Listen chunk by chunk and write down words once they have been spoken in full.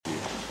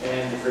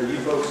And for you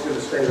folks going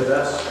to stay with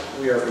us,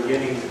 we are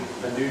beginning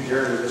a new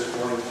journey this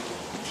morning.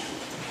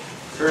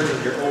 Turn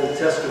in your Old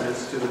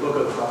Testaments to the book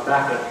of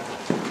Habakkuk.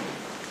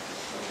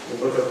 The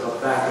book of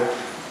Habakkuk.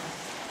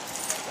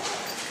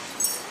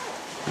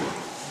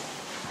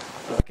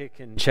 Habakkuk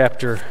in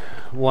chapter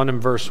 1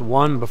 and verse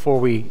 1. Before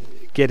we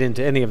get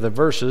into any of the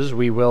verses,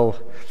 we will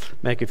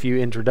make a few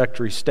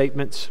introductory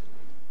statements.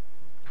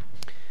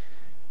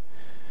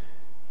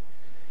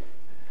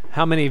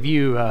 How many of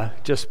you,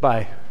 just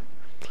by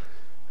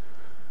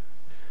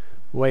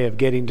way of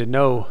getting to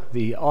know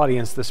the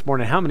audience this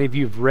morning, how many of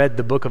you have read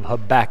the book of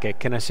Habakkuk?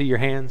 Can I see your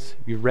hands?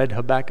 You've read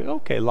Habakkuk?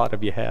 Okay, a lot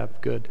of you have.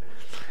 Good.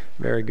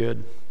 Very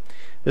good.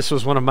 This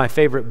was one of my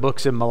favorite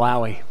books in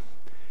Malawi.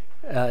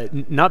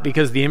 Not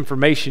because the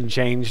information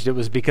changed, it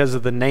was because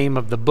of the name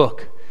of the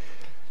book.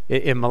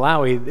 In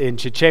Malawi, in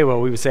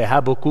Chichewa, we would say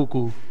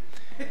Habakuku.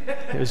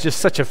 It was just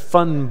such a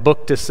fun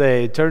book to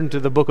say. Turn to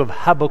the book of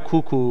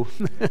Habakuku.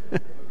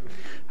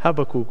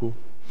 Habakuku.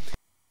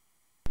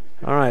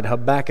 All right,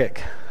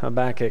 Habakkuk.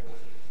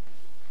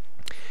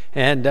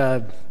 And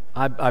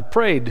I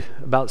prayed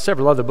about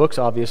several other books,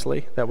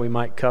 obviously, that we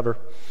might cover.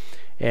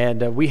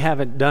 And we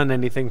haven't done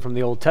anything from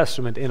the Old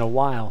Testament in a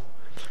while.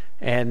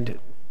 And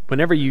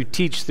whenever you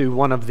teach through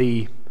one of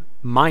the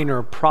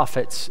minor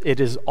prophets, it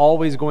is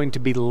always going to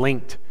be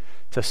linked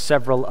to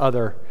several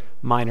other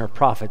minor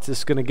prophets. This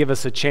is going to give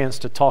us a chance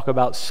to talk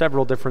about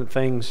several different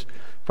things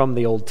from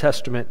the Old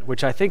Testament,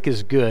 which I think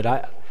is good.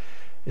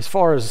 As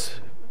far as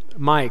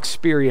my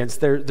experience,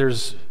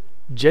 there's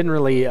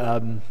generally,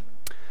 I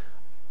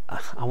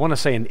want to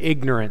say, an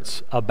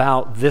ignorance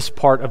about this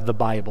part of the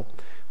Bible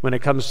when it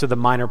comes to the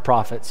minor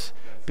prophets.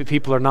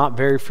 People are not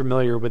very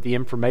familiar with the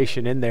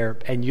information in there,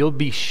 and you'll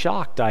be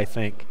shocked, I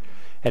think,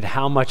 at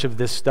how much of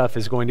this stuff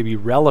is going to be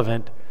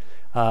relevant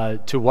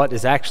to what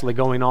is actually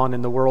going on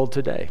in the world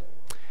today.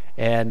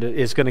 And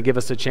it's going to give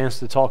us a chance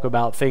to talk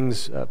about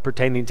things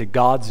pertaining to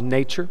God's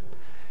nature.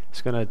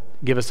 It's going to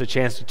give us a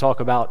chance to talk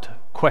about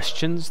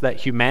questions that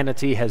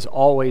humanity has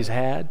always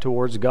had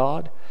towards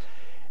God.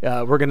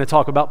 We're going to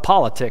talk about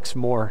politics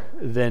more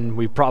than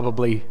we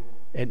probably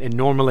and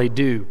normally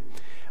do.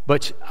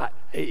 But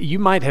you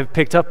might have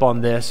picked up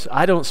on this.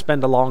 I don't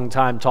spend a long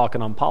time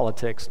talking on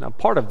politics. Now,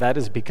 part of that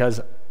is because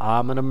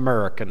I'm an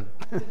American.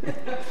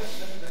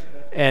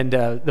 And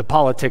the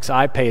politics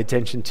I pay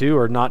attention to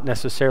are not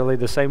necessarily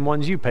the same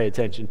ones you pay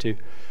attention to.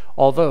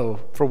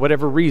 Although, for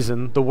whatever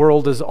reason, the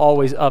world is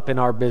always up in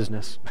our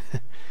business.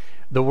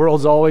 The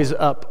world's always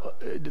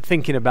up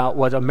thinking about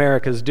what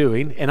America's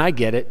doing, and I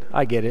get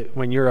it.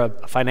 When you're a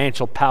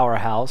financial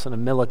powerhouse and a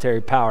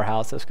military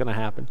powerhouse, that's going to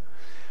happen.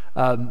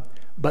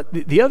 But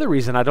the other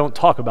reason I don't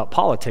talk about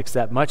politics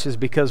that much is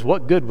because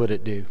what good would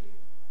it do?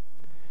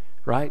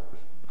 Right?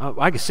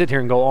 I could sit here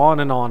and go on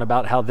and on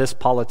about how this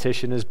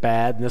politician is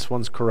bad and this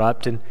one's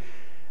corrupt, and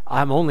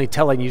I'm only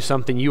telling you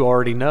something you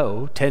already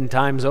know 10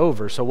 times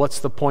over. So what's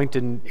the point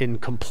in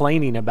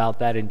complaining about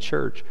that in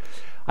church?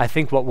 I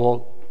think what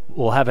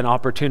we'll have an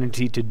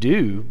opportunity to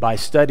do by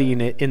studying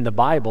it in the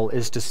Bible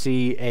is to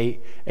see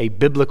a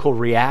biblical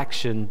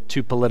reaction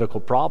to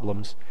political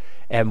problems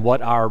and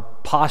what our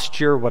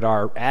posture, what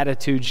our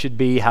attitude should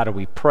be, how do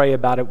we pray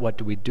about it, what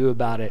do we do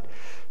about it.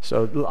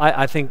 So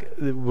I think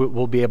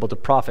we'll be able to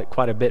profit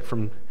quite a bit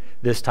from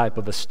this type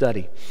of a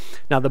study.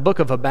 Now, the book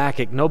of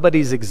Habakkuk,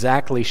 nobody's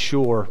exactly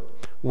sure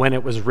when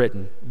it was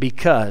written,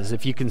 because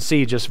if you can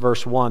see just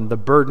verse 1, the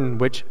burden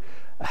which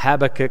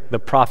Habakkuk the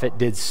prophet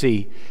did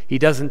see. He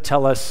doesn't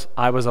tell us,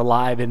 I was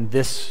alive in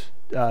this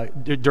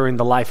during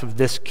the life of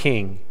this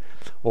king,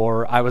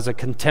 or I was a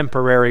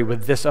contemporary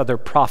with this other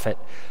prophet.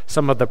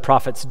 Some of the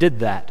prophets did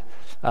that,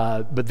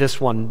 but this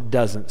one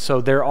doesn't.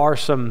 So there are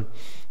some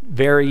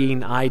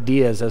varying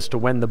ideas as to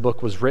when the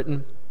book was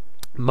written.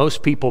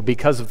 Most people,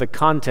 because of the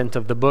content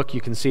of the book,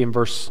 you can see in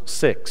verse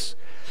 6,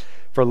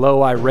 for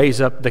lo, I raise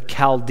up the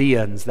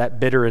Chaldeans, that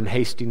bitter and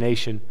hasty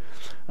nation.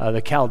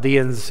 The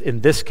Chaldeans,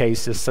 in this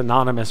case, is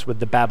synonymous with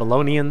the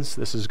Babylonians.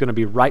 This is going to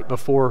be right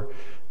before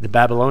the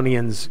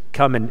Babylonians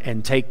come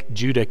and take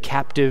Judah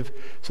captive.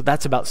 So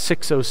that's about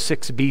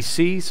 606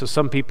 BC. So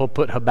some people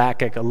put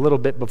Habakkuk a little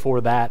bit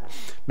before that,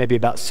 maybe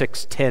about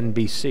 610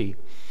 BC.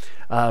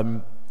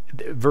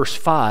 Verse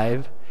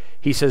 5,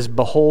 he says,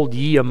 behold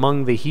ye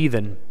among the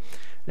heathen.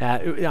 Now,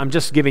 I'm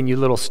just giving you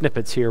little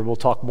snippets here. We'll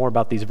talk more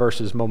about these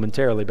verses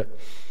momentarily. But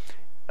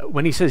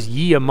when he says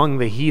ye among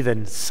the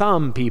heathen,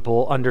 some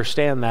people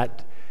understand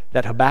that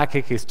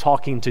Habakkuk is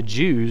talking to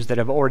Jews that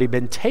have already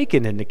been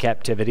taken into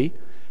captivity.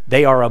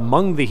 They are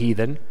among the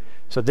heathen.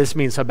 So this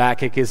means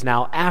Habakkuk is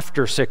now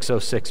after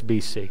 606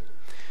 BC.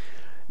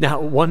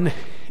 Now,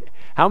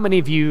 how many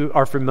of you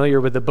are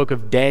familiar with the book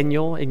of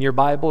Daniel in your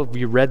Bible? Have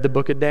you read the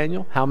book of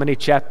Daniel? How many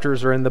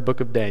chapters are in the book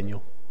of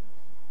Daniel?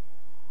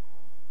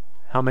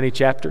 How many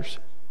chapters?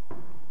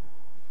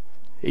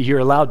 You're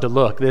allowed to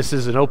look. This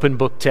is an open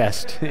book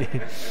test.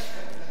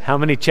 How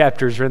many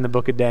chapters are in the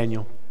book of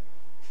Daniel?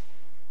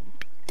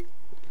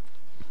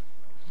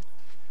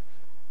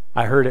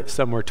 I heard it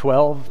somewhere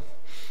 12.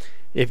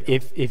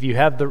 If you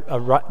have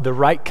the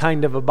right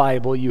kind of a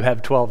Bible, you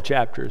have 12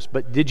 chapters.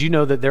 But did you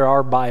know that there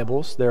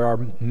are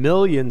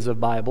millions of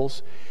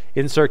Bibles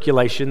in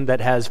circulation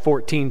that has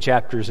 14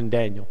 chapters in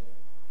Daniel?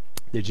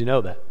 Did you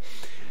know that?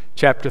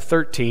 Chapter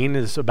 13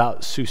 is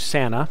about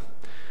Susanna,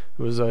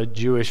 who was a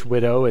Jewish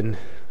widow, and the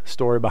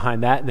story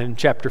behind that. And then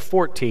chapter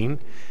 14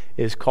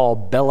 is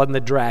called Bel and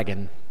the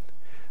Dragon,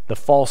 the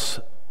false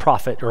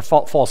prophet, or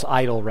false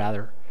idol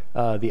rather.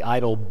 The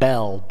idol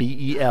Bel,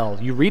 B-E-L.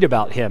 You read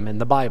about him in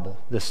the Bible,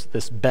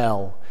 this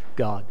Bel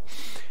god.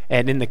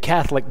 And in the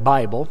Catholic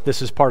Bible,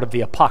 this is part of the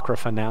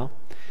Apocrypha now,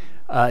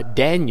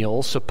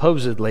 Daniel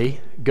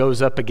supposedly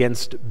goes up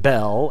against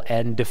Bel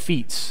and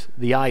defeats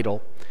the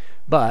idol.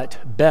 But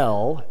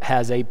Bel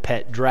has a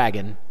pet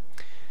dragon.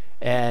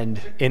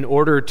 And in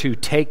order to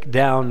take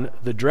down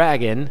the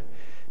dragon,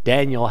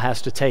 Daniel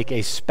has to take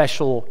a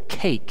special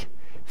cake,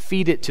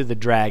 feed it to the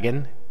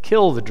dragon,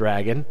 kill the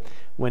dragon.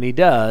 When he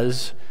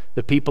does,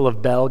 the people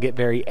of Bel get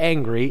very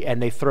angry,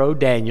 and they throw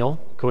Daniel,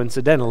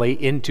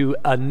 coincidentally, into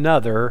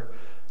another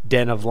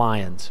den of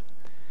lions.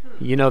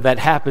 You know, that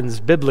happens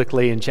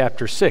biblically in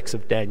chapter 6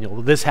 of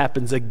Daniel. This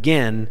happens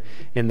again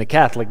in the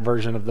Catholic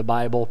version of the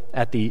Bible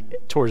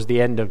towards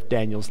the end of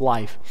Daniel's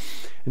life.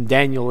 And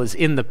Daniel is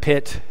in the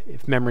pit,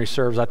 if memory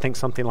serves, I think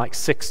something like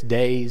 6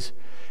 days.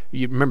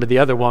 You remember the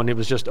other one, it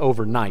was just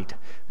overnight.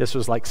 This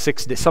was like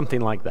 6 days,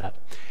 something like that.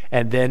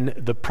 And then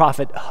the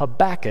prophet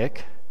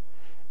Habakkuk,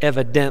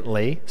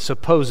 evidently,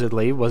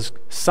 supposedly, was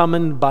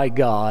summoned by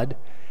God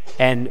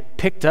and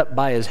picked up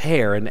by his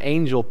hair. An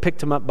angel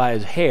picked him up by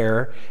his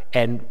hair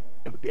and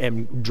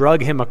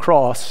drug him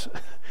across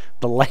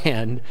the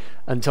land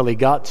until he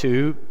got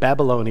to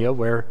Babylonia,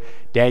 where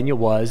Daniel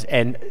was.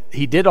 And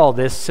he did all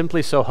this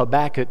simply so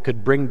Habakkuk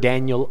could bring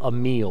Daniel a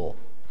meal.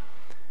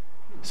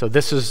 So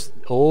this is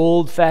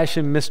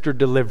old-fashioned Mr.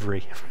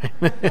 Delivery.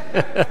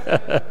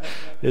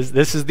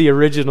 This is the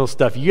original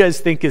stuff. You guys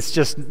think it's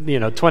just,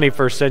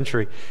 21st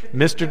century.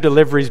 Mr.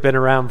 Delivery's been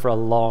around for a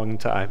long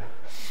time.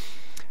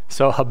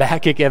 So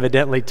Habakkuk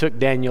evidently took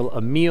Daniel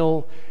a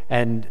meal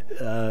and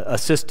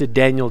assisted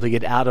Daniel to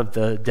get out of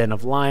the den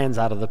of lions,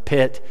 out of the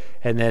pit,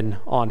 and then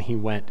on he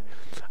went.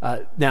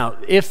 Now,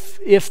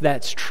 if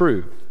that's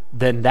true,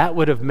 then that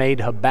would have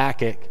made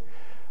Habakkuk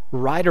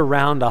right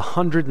around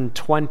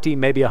 120,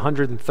 maybe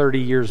 130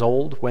 years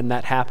old when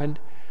that happened,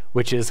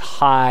 which is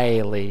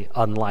highly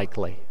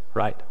unlikely,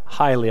 right?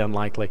 Highly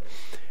unlikely.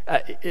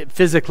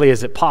 Physically,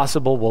 is it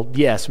possible? Well,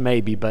 yes,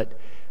 maybe, but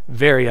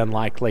very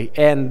unlikely.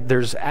 And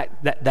there's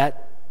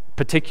that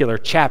particular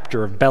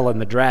chapter of Bel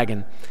and the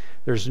Dragon,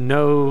 there's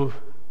no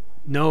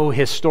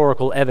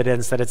historical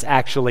evidence that it's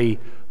actually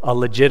a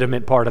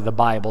legitimate part of the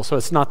Bible. So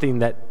it's nothing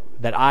that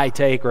I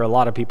take or a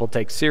lot of people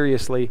take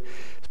seriously.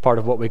 Part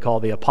of what we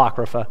call the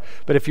Apocrypha.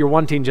 But if you're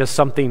wanting just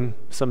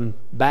some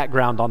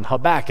background on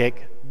Habakkuk,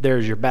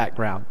 there's your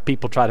background.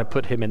 People try to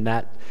put him in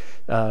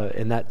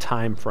that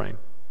time frame.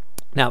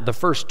 Now, the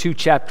first 2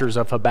 chapters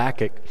of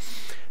Habakkuk,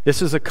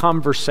 this is a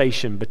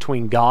conversation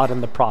between God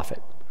and the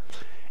prophet.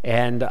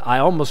 And I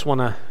almost want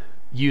to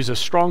use a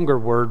stronger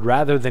word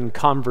rather than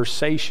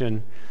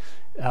conversation.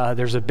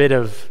 There's a bit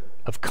of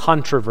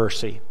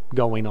controversy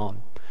going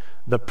on.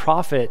 The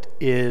prophet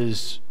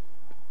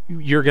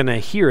you're going to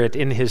hear it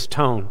in his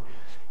tone.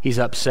 He's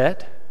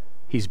upset,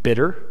 he's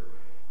bitter,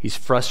 he's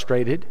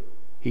frustrated,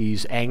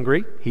 he's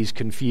angry, he's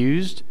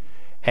confused,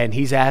 and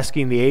he's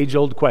asking the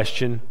age-old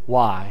question,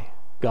 why?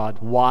 God,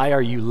 why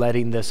are you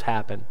letting this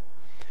happen?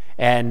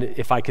 And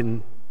if I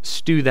can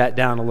stew that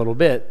down a little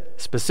bit,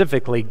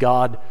 specifically,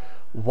 God,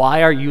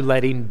 why are you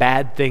letting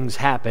bad things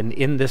happen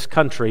in this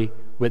country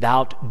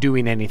without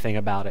doing anything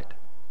about it?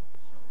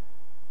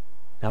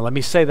 Now let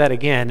me say that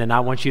again, and I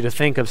want you to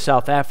think of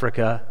South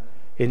Africa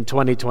in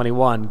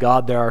 2021.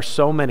 God, there are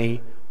so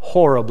many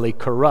horribly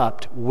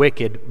corrupt,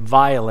 wicked,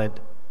 violent,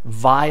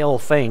 vile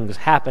things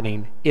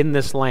happening in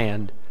this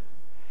land.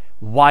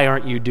 Why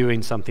aren't you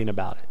doing something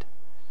about it?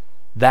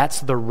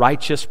 That's the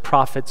righteous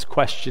prophet's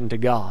question to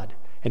God.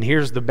 And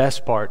here's the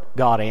best part.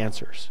 God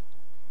answers.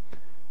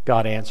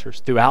 God answers.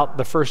 Throughout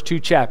the first 2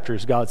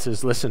 chapters, God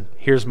says, listen,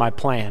 here's my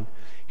plan.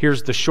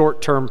 Here's the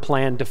short-term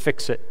plan to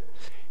fix it.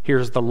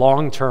 Here's the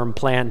long-term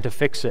plan to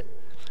fix it.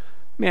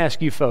 Let me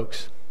ask you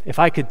folks, if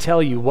I could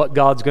tell you what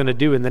God's going to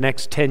do in the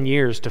next 10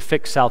 years to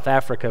fix South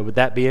Africa, would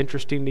that be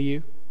interesting to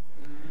you?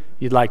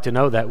 You'd like to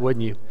know that,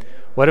 wouldn't you?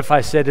 What if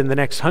I said in the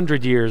next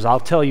 100 years, I'll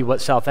tell you what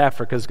South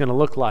Africa is going to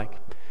look like,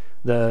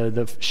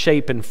 the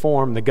shape and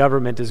form the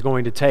government is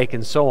going to take,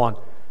 and so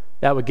on?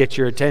 That would get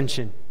your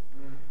attention.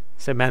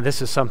 Say, man,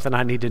 this is something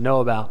I need to know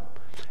about.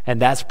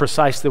 And that's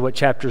precisely what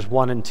chapters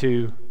 1 and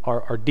 2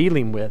 are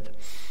dealing with.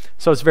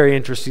 So it's very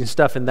interesting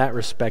stuff in that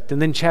respect.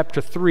 And then chapter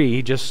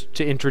 3, just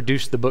to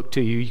introduce the book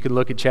to you, you can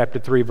look at chapter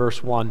 3,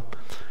 verse 1.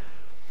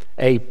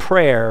 A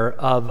prayer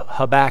of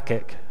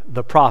Habakkuk,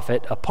 the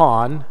prophet,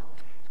 upon,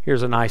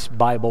 here's a nice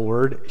Bible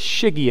word,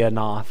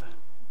 Shigionoth.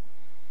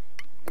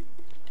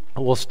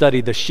 We'll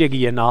study the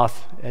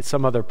Shigionoth at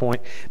some other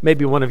point.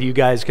 Maybe one of you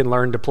guys can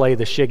learn to play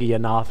the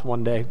Shigionoth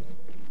one day.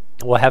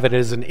 We'll have it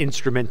as an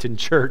instrument in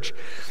church.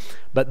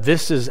 But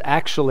this is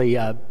actually,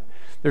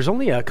 there's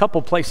only a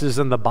couple places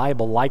in the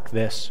Bible like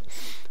this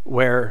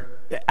where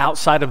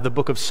outside of the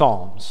book of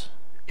Psalms.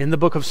 In the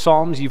book of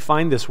Psalms, you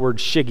find this word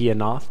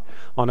Shigionoth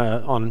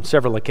on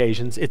several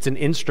occasions. It's an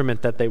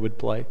instrument that they would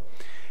play.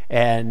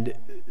 And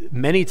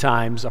many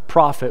times a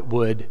prophet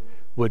would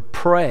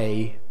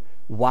pray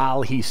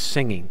while he's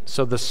singing.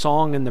 So the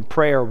song and the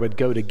prayer would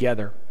go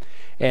together.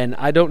 And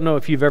I don't know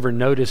if you've ever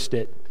noticed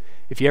it.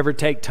 If you ever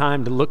take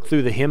time to look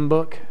through the hymn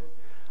book,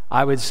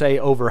 I would say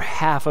over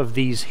half of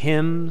these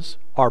hymns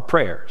are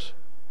prayers,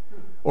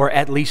 or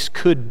at least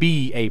could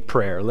be a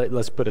prayer.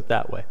 Let's put it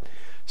that way.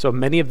 So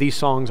many of these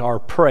songs are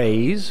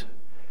praise,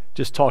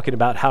 just talking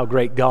about how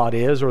great God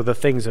is or the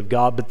things of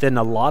God, but then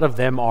a lot of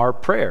them are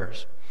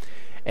prayers.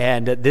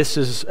 And this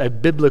is a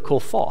biblical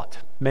thought.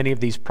 Many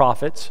of these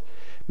prophets,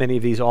 many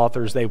of these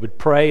authors, they would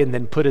pray and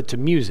then put it to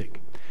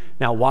music.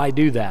 Now, why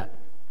do that?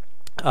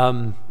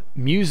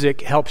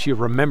 Music helps you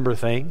remember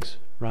things,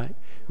 right?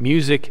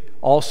 Music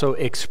also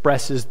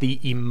expresses the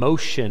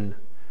emotion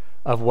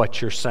of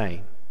what you're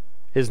saying.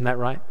 Isn't that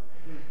right?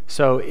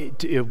 So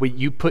when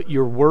you put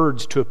your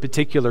words to a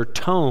particular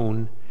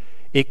tone,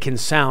 it can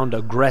sound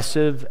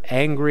aggressive,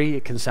 angry,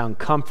 it can sound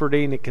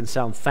comforting, it can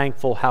sound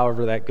thankful,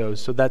 however that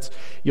goes. So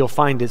you'll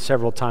find it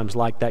several times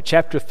like that.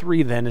 Chapter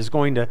 3 then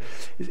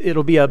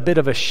it'll be a bit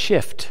of a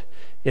shift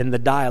in the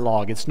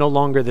dialogue. It's no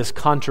longer this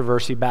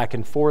controversy back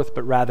and forth,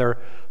 but rather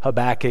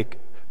Habakkuk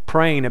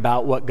praying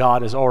about what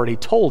God has already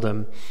told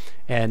him.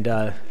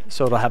 And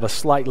so it'll have a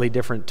slightly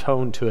different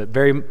tone to it.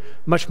 Very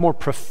much more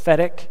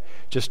prophetic,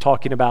 just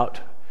talking about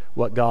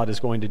what God is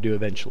going to do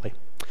eventually.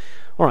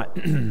 All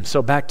right,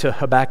 so back to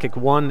Habakkuk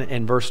 1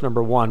 and verse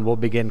number 1. We'll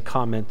begin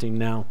commenting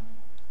now.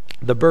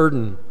 The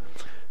burden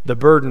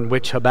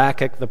which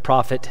Habakkuk the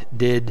prophet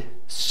did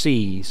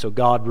see. So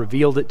God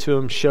revealed it to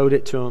him, showed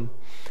it to him.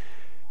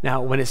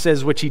 Now, when it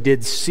says which he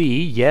did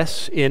see,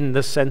 yes, in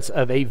the sense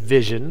of a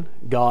vision,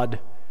 God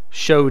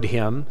showed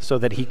him so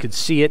that he could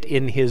see it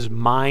in his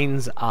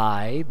mind's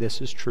eye.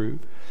 This is true.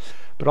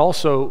 But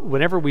also,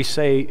 whenever we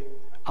say,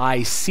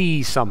 I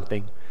see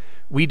something,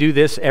 we do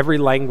this. Every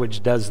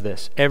language does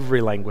this.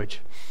 Every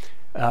language.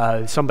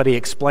 Somebody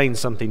explains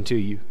something to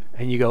you,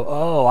 and you go,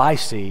 oh, I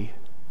see.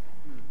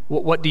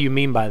 What do you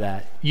mean by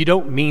that? You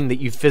don't mean that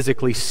you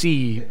physically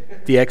see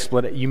the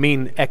explanation. You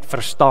mean ek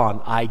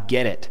verstaan. I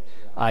get it.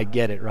 I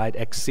get it, right?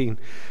 Ek sien.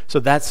 So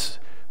that's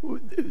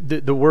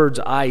the words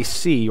I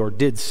see or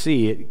did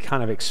see. It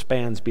kind of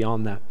expands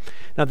beyond that.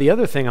 Now, the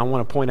other thing I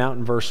want to point out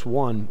in verse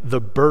 1, the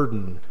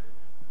burden.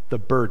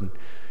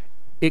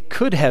 It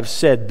could have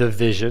said the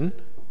vision.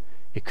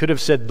 It could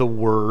have said the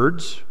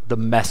words, the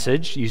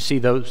message. You see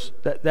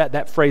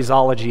that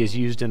phraseology is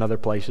used in other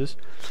places.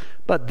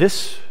 But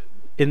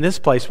in this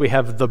place we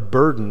have the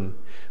burden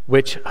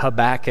which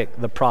Habakkuk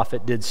the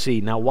prophet did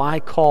see. Now, why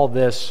call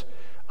this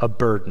a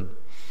burden?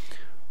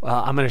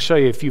 I'm going to show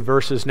you a few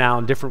verses now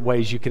in different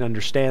ways you can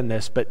understand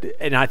this,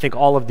 and I think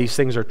all of these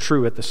things are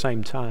true at the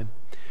same time.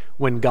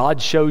 When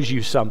God shows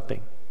you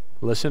something,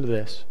 listen to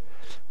this.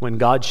 When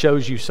God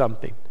shows you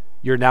something,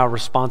 you're now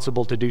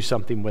responsible to do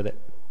something with it.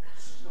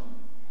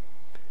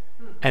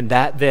 And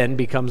that then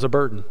becomes a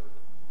burden.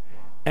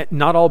 And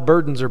not all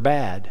burdens are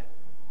bad.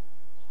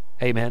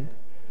 Amen.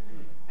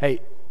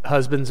 Hey,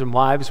 husbands and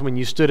wives, when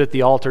you stood at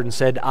the altar and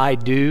said, I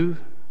do,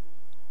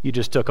 you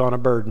just took on a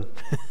burden.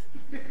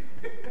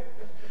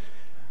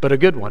 But a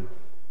good one.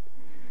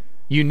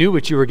 You knew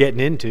what you were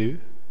getting into,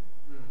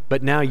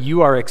 but now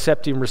you are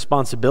accepting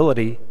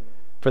responsibility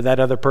for that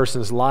other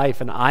person's life,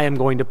 and I am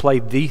going to play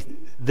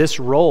this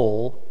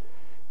role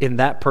in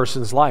that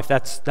person's life.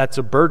 That's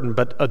a burden,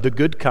 but the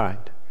good kind.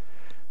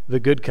 The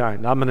good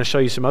kind. I'm going to show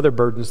you some other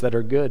burdens that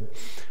are good.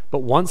 But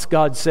once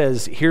God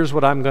says, here's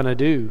what I'm going to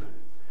do,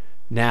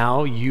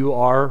 now you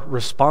are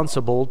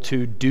responsible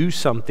to do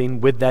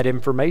something with that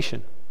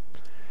information.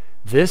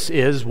 This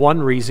is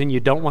one reason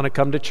you don't want to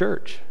come to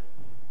church.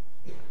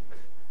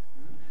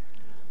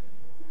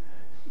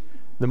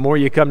 The more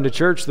you come to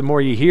church, the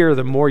more you hear,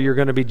 the more you're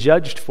going to be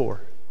judged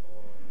for.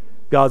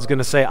 God's going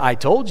to say, I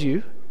told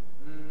you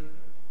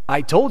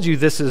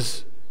this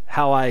is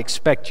how I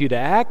expect you to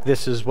act.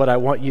 This is what I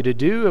want you to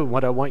do and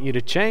what I want you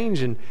to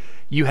change. And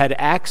you had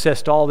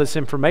access to all this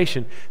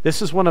information.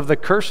 This is one of the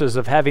curses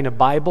of having a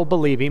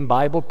Bible-believing,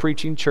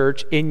 Bible-preaching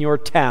church in your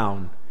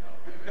town.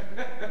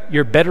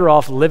 You're better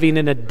off living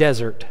in a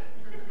desert.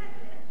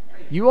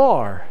 You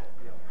are.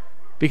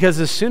 Because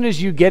as soon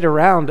as you get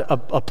around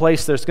a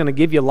place that's going to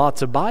give you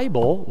lots of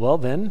Bible, well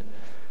then,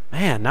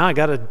 man, now I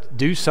got to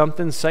do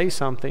something, say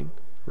something,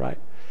 right?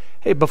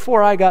 Hey,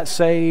 before I got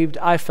saved,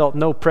 I felt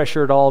no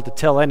pressure at all to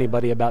tell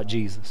anybody about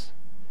Jesus.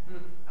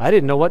 I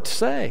didn't know what to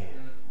say.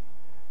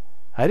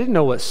 I didn't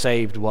know what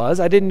saved was.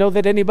 I didn't know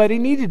that anybody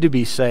needed to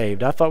be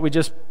saved. I thought we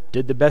just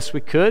did the best we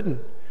could, and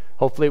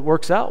hopefully it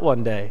works out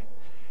one day.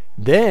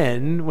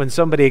 Then, when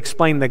somebody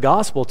explained the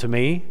gospel to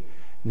me,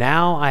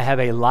 now I have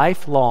a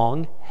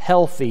lifelong,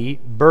 healthy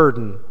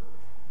burden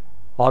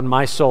on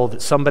my soul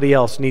that somebody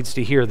else needs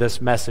to hear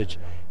this message.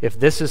 If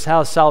this is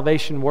how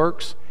salvation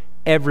works,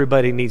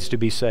 everybody needs to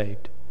be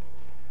saved.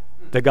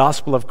 The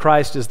gospel of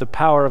Christ is the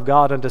power of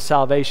God unto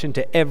salvation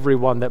to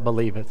everyone that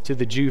believeth, to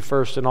the Jew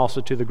first and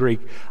also to the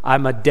Greek.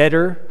 I'm a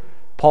debtor.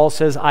 Paul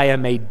says, I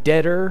am a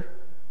debtor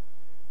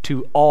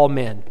to all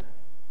men.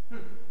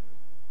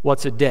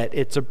 What's a debt?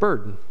 It's a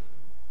burden.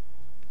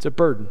 It's a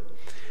burden.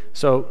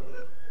 So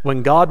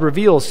when God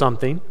reveals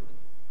something,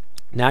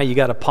 now you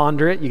got to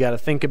ponder it, you got to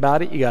think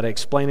about it, you got to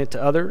explain it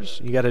to others,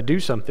 you got to do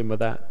something with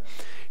that.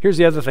 Here's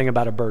the other thing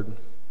about a burden.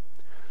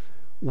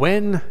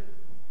 When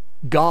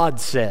God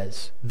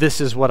says,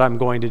 this is what I'm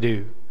going to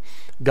do,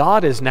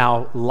 God is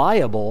now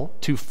liable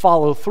to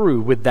follow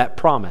through with that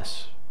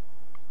promise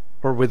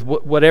or with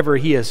whatever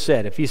he has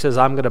said. If he says,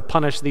 I'm going to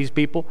punish these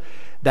people,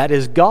 that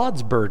is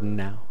God's burden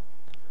now.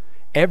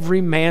 Every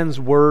man's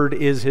word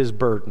is his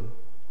burden.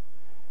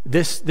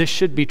 This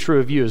should be true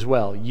of you as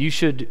well. You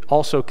should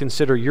also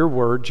consider your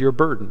words your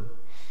burden.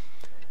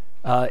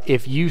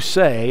 If you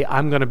say,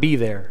 I'm going to be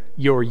there,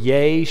 your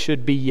yea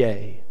should be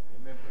yea.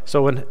 Amen.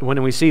 So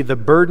when we see the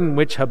burden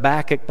which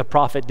Habakkuk the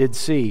prophet did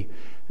see,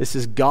 this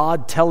is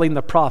God telling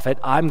the prophet,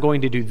 I'm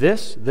going to do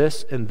this,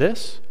 this, and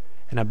this.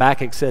 And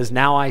Habakkuk says,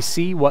 now I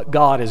see what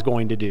God is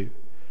going to do.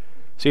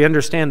 So you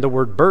understand the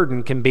word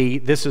burden can be,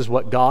 this is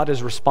what God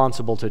is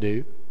responsible to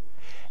do.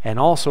 And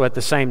also at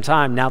the same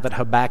time, now that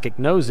Habakkuk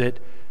knows it,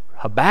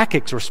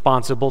 Habakkuk's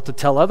responsible to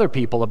tell other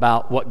people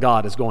about what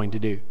God is going to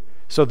do.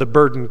 So the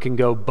burden can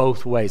go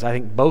both ways. I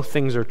think both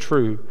things are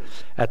true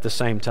at the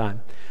same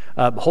time.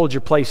 Hold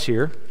your place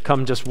here.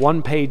 Come just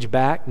one page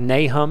back.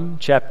 Nahum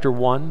chapter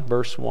 1,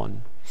 verse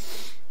 1.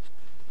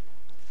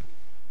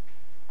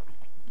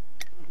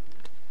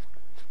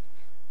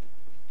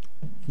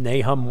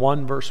 Nahum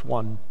 1, verse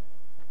 1.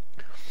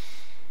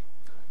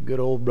 Good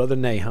old brother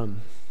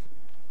Nahum.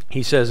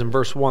 He says in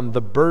verse 1,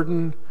 the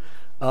burden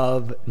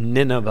of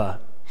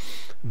Nineveh.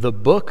 The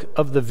book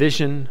of the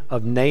vision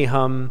of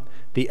Nahum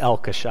the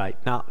Elkoshite.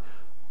 Now,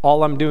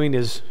 all I'm doing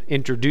is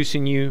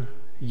introducing you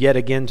yet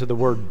again to the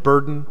word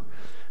burden,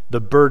 the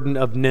burden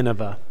of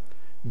Nineveh.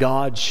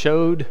 God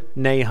showed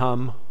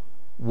Nahum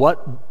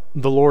what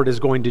the Lord is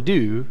going to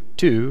do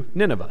to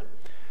Nineveh.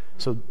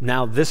 So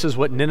now this is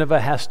what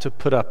Nineveh has to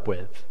put up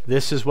with.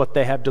 This is what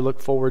they have to look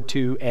forward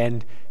to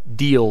and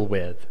deal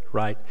with,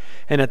 right?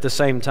 And at the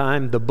same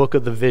time, the book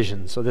of the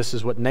vision. So this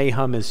is what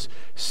Nahum is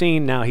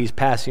seeing. Now he's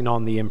passing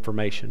on the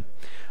information.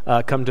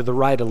 Come to the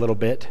right a little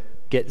bit.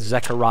 Get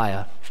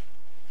Zechariah.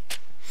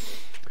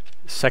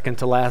 Second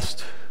to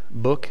last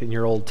book in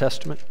your Old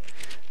Testament.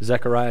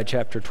 Zechariah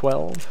chapter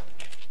 12.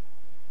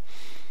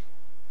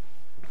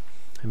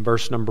 And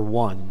verse number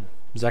 1.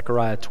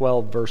 Zechariah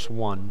 12, verse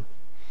 1.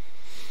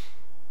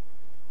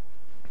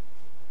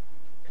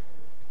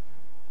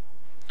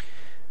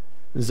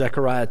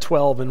 Zechariah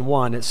 12 and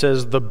 1, it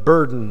says, the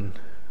burden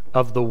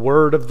of the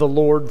word of the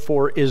Lord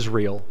for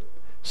Israel,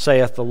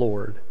 saith the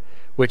Lord,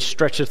 which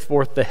stretcheth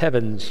forth the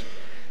heavens,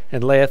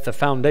 and layeth the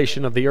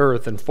foundation of the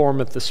earth, and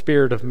formeth the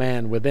spirit of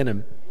man within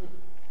him.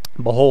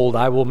 Behold,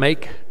 I will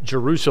make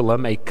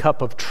Jerusalem a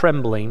cup of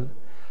trembling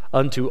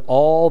unto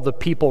all the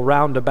people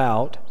round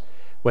about,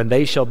 when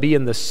they shall be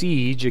in the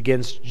siege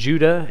against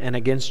Judah and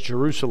against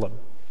Jerusalem.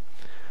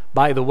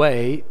 By the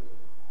way,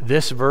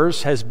 this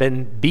verse has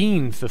been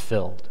being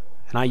fulfilled.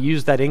 And I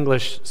use that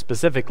English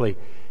specifically.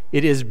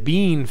 It is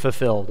being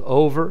fulfilled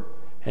over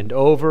and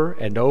over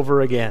and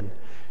over again.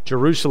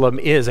 Jerusalem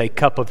is a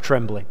cup of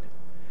trembling.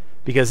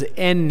 Because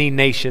any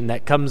nation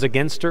that comes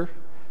against her,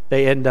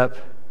 they end up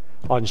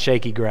on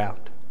shaky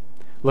ground.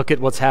 Look at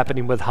what's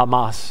happening with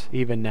Hamas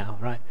even now,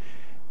 right?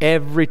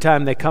 Every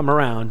time they come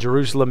around,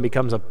 Jerusalem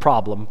becomes a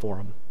problem for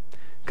them.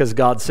 Because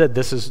God said,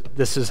 this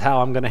is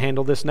how I'm going to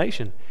handle this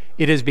nation.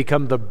 It has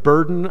become the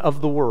burden of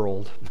the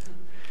world.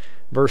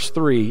 Verse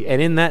 3,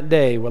 and in that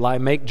day will I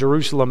make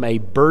Jerusalem a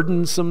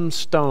burdensome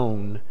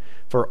stone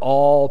for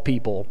all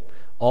people.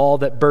 All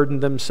that burden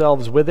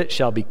themselves with it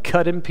shall be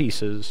cut in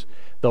pieces,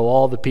 though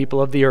all the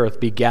people of the earth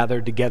be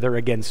gathered together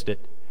against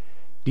it.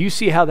 Do you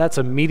see how that's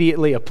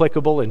immediately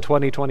applicable in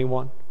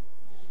 2021?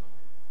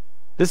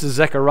 This is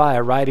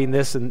Zechariah writing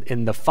this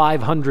in the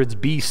 500s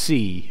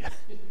BC.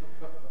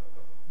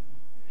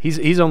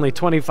 He's only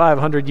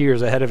 2,500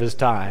 years ahead of his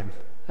time.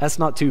 That's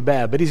not too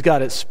bad, but he's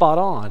got it spot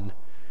on.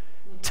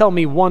 Tell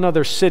me one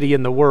other city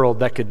in the world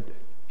that could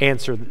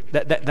answer,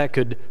 that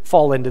could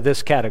fall into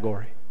this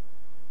category.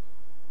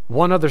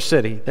 One other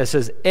city that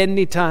says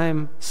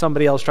anytime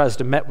somebody else tries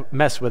to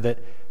mess with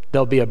it,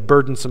 there'll be a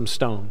burdensome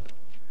stone.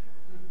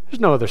 There's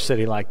no other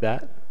city like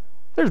that.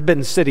 There's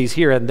been cities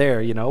here and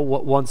there,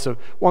 once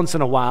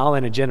in a while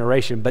in a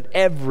generation, but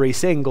every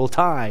single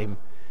time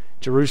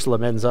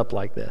Jerusalem ends up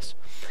like this.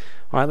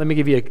 All right, let me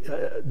give you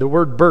the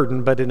word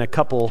burden, but in a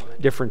couple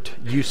different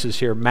uses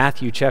here.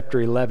 Matthew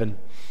chapter 11.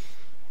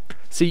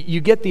 See,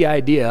 you get the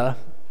idea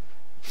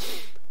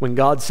when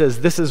God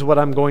says, this is what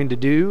I'm going to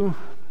do,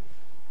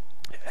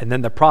 and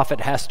then the prophet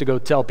has to go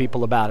tell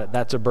people about it.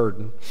 That's a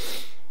burden.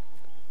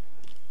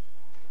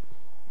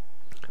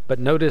 But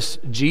notice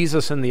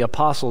Jesus and the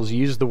apostles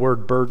use the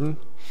word burden,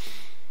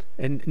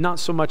 And not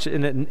so much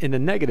in a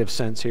negative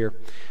sense here.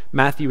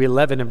 Matthew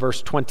 11 and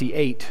verse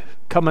 28.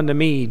 Come unto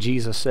me,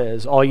 Jesus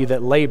says, all you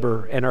that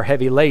labor and are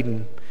heavy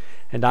laden,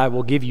 and I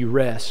will give you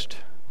rest.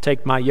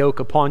 Take my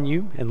yoke upon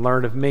you and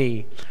learn of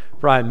me.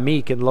 For I am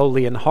meek and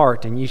lowly in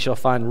heart, and ye shall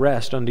find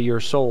rest unto your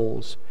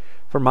souls.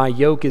 For my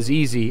yoke is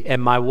easy,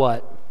 and my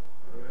what?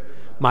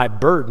 My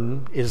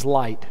burden is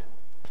light.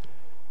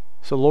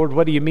 So Lord,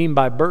 what do you mean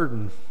by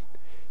burden?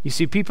 You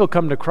see, people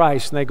come to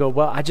Christ and they go,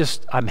 well,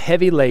 I'm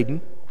heavy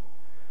laden.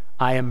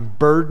 I am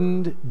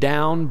burdened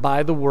down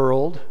by the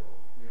world.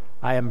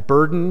 I am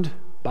burdened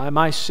by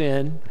my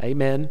sin.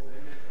 Amen.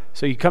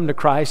 So you come to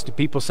Christ and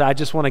people say, I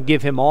just want to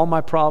give him all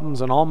my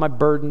problems and all my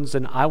burdens,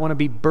 and I want to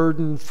be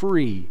burden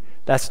free.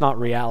 That's not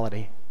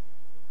reality.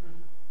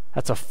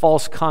 That's a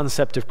false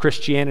concept of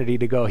Christianity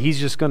to go, he's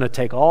just going to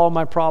take all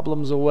my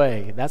problems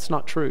away. That's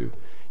not true.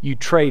 You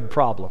trade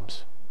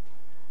problems.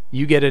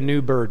 You get a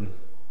new burden.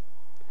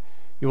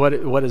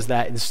 What is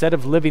that? Instead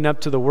of living up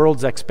to the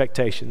world's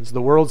expectations,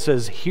 the world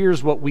says,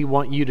 here's what we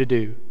want you to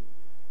do.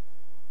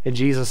 And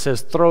Jesus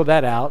says, throw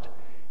that out.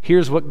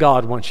 Here's what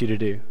God wants you to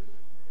do.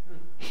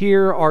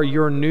 Here are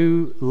your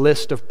new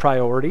list of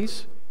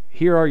priorities.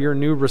 Here are your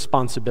new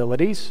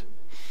responsibilities.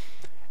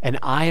 And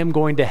I am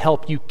going to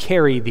help you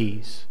carry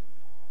these.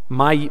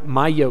 My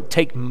yoke,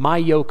 take my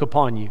yoke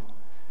upon you.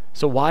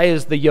 So why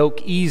is the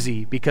yoke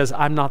easy? Because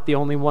I'm not the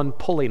only one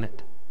pulling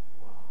it.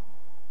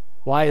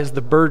 Why is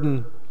the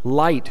burden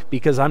light?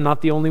 Because I'm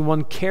not the only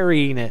one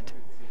carrying it.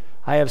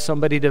 I have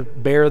somebody to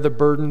bear the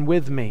burden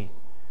with me.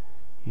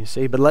 You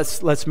see, but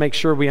let's make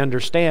sure we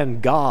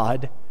understand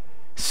God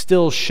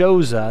still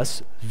shows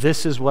us,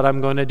 this is what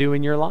I'm going to do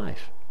in your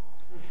life.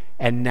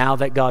 And now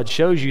that God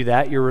shows you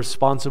that, you're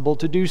responsible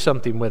to do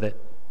something with it.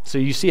 So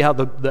you see how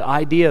the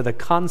idea, the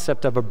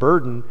concept of a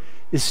burden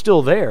is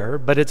still there,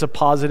 but it's a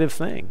positive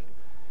thing.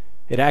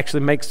 It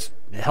actually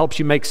helps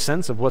you make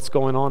sense of what's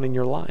going on in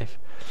your life.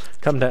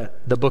 Come to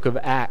the book of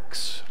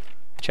Acts,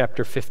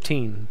 chapter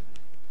 15.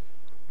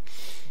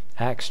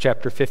 Acts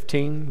chapter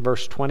 15,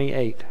 verse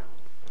 28.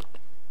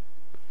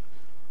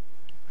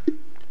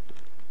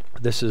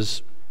 This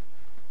is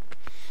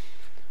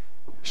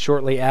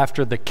shortly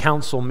after the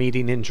council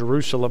meeting in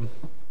Jerusalem.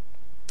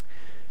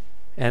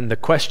 And the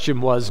question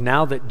was,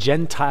 now that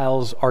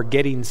Gentiles are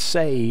getting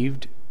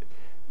saved,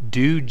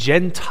 do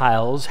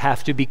Gentiles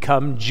have to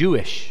become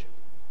Jewish?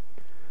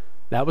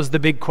 That was the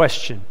big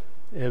question.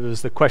 It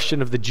was the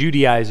question of the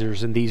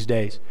Judaizers in these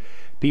days.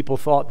 People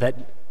thought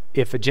that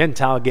if a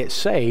Gentile gets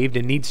saved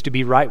and needs to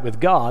be right with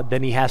God,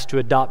 then he has to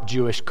adopt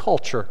Jewish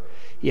culture.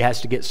 He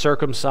has to get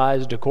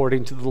circumcised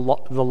according to the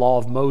law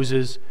of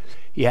Moses.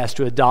 He has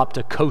to adopt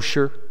a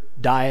kosher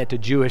diet, a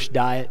Jewish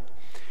diet.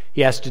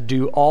 He has to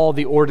do all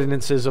the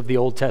ordinances of the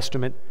Old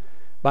Testament.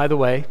 By the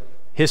way,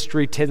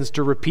 history tends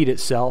to repeat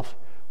itself.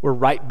 We're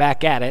right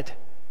back at it.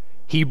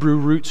 Hebrew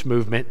roots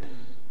movement.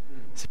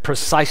 It's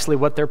precisely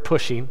what they're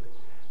pushing.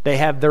 They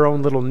have their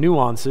own little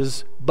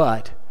nuances,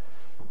 but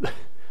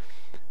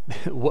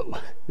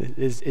what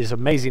is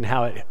amazing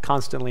how it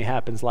constantly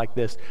happens like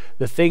this.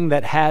 The thing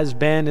that has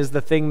been is the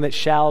thing that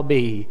shall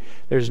be.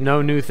 There's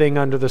no new thing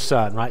under the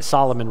sun, right?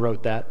 Solomon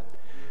wrote that.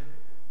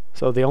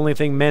 So the only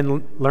thing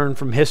men learn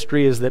from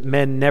history is that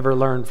men never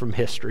learn from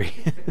history.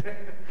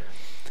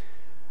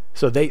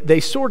 So they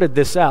sorted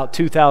this out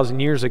 2,000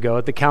 years ago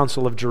at the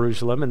Council of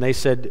Jerusalem, and they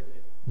said,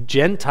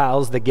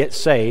 Gentiles that get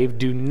saved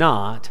do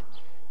not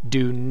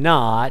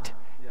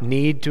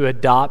need to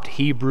adopt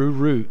Hebrew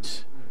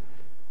roots.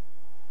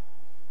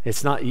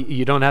 It's not,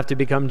 you don't have to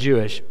become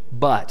Jewish,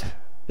 but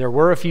there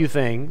were a few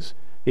things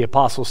the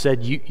apostle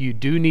said you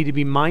do need to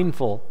be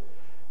mindful,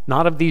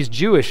 not of these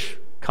Jewish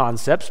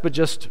concepts, but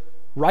just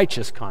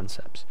righteous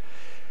concepts.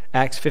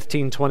 Acts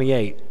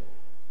 15:28.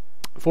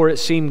 For it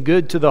seemed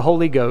good to the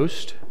Holy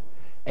Ghost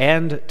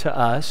and to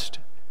us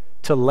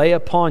to lay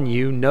upon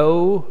you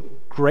no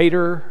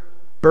greater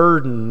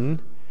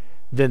burden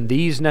than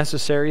these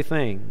necessary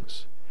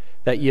things,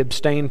 that ye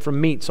abstain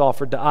from meats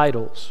offered to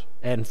idols,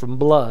 and from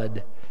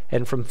blood,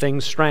 and from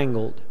things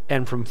strangled,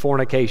 and from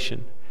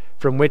fornication,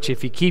 from which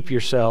if ye keep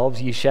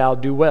yourselves, ye shall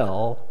do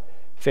well,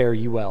 fare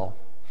ye well.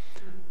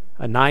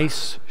 A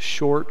nice,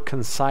 short,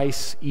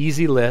 concise,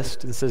 easy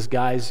list, and says,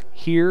 guys,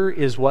 here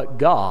is what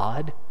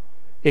God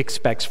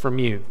expects from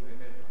you.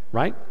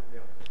 Right?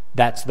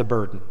 That's the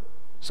burden.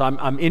 So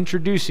I'm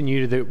introducing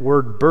you to the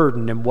word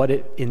burden and what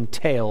it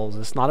entails.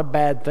 It's not a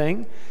bad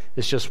thing.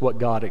 It's just what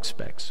God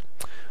expects.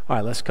 All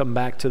right, let's come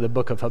back to the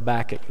book of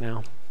Habakkuk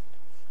now.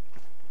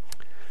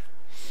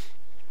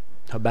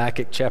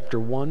 Habakkuk chapter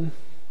 1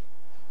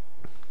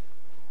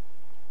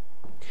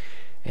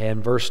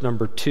 and verse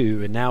number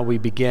 2. And now we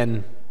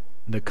begin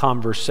the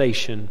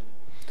conversation.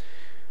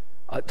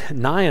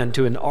 Nigh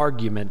unto an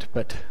argument,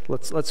 but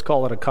let's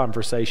call it a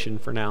conversation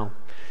for now.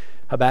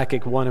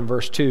 Habakkuk 1 and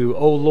verse 2.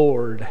 O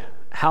Lord,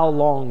 how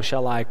long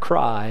shall I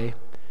cry,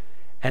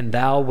 and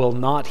thou wilt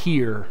not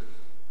hear?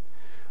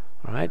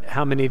 All right,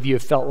 how many of you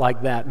have felt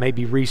like that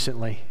maybe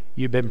recently?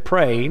 You've been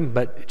praying,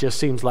 but it just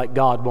seems like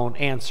God won't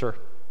answer.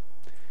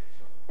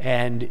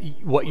 And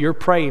what you're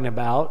praying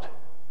about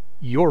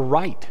you're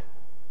right.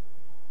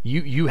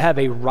 You have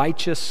a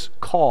righteous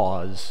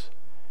cause.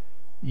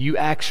 You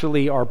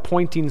actually are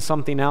pointing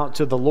something out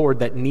to the Lord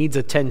that needs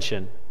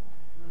attention.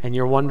 And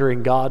you're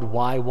wondering, God,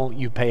 why won't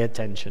you pay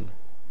attention?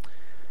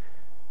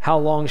 How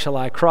long shall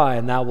I cry,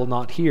 and thou wilt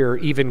not hear?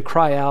 Even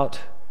cry out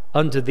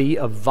unto thee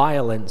of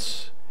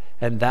violence,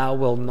 and thou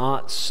wilt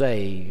not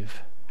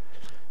save.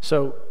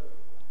 So,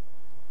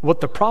 what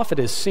the prophet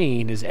is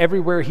seeing is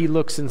everywhere he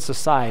looks in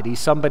society,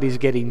 somebody's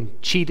getting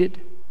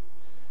cheated,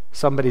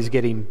 somebody's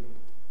getting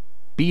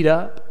beat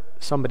up,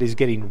 somebody's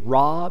getting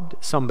robbed,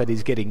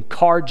 somebody's getting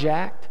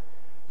carjacked,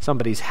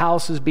 somebody's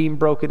house is being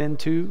broken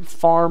into,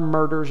 farm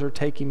murders are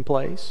taking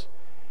place.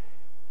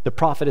 The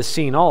prophet is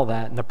seeing all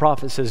that, and the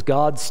prophet says,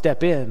 God,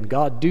 step in.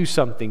 God, do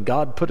something.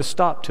 God, put a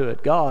stop to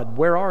it. God,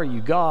 where are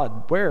you?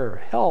 God, where?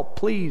 Help,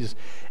 please.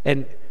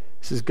 And he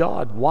says,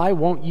 God, why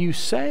won't you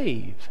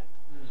save?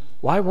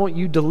 Why won't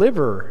you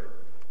deliver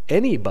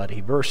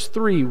anybody? Verse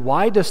 3,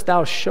 why dost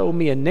thou show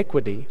me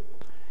iniquity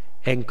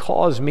and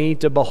cause me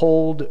to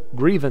behold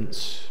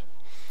grievance?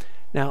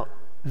 Now,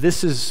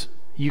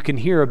 you can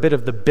hear a bit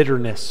of the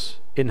bitterness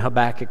in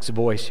Habakkuk's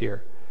voice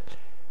here.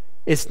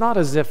 It's not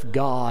as if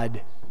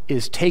God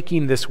is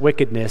taking this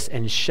wickedness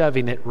and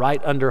shoving it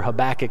right under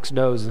Habakkuk's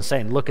nose and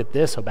saying, look at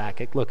this,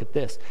 Habakkuk, look at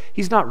this.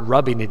 He's not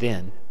rubbing it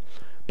in.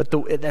 But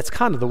that's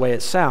kind of the way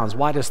it sounds.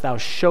 Why dost thou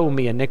show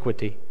me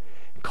iniquity,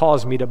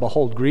 cause me to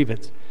behold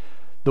grievance?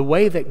 The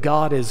way that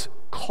God is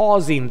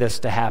causing this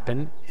to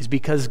happen is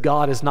because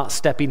God is not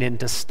stepping in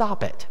to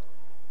stop it.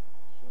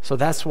 So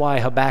that's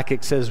why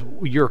Habakkuk says,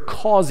 you're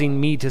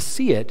causing me to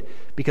see it,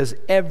 because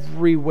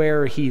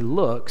everywhere he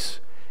looks,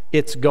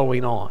 it's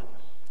going on.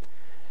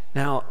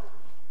 Now,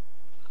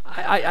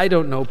 I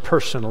don't know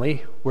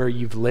personally where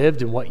you've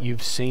lived and what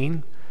you've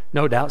seen.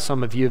 No doubt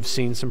some of you have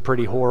seen some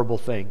pretty horrible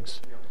things.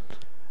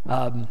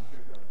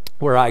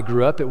 Where I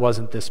grew up, it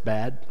wasn't this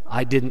bad.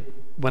 I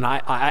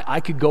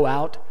could go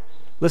out,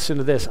 listen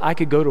to this, I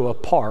could go to a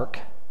park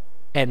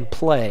and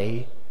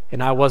play,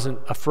 and I wasn't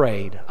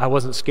afraid. I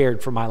wasn't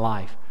scared for my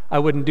life. I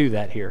wouldn't do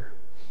that here.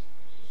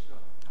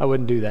 I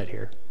wouldn't do that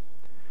here.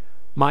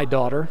 My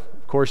daughter,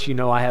 of course, you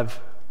know I have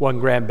one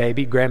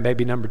grandbaby.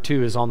 Grandbaby number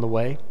 2 is on the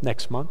way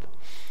next month.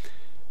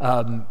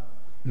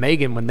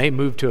 Megan, when they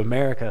moved to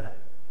America,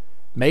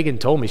 Megan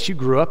told me she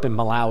grew up in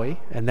Malawi,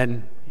 and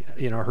then,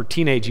 her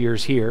teenage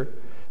years here,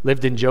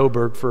 lived in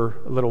Joburg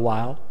for a little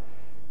while.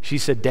 She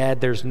said,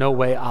 Dad, there's no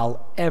way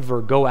I'll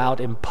ever go out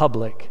in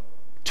public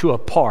to a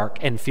park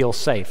and feel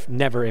safe.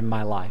 Never in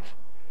my life.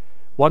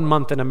 1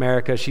 month in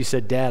America, she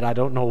said, Dad, I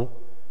don't know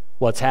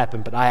what's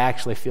happened, but I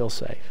actually feel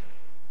safe.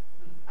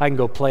 I can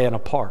go play in a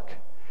park.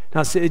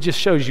 Now, it just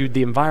shows you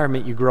the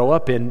environment you grow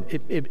up in.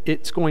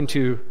 It's going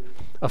to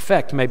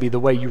affect maybe the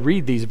way you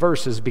read these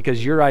verses,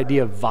 because your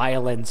idea of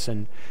violence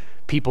and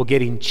people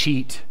getting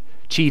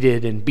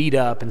cheated and beat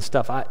up and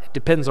stuff, it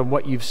depends on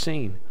what you've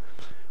seen.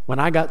 When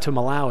I got to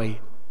Malawi,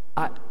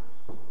 I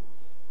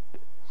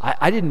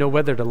didn't know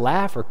whether to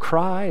laugh or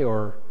cry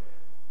or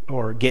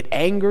get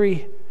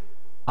angry.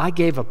 I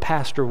gave a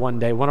pastor one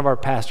day, one of our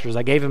pastors,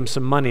 I gave him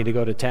some money to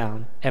go to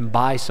town and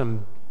buy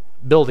some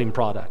building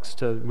products.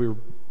 We were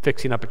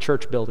fixing up a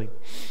church building.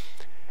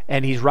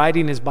 And he's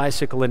riding his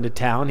bicycle into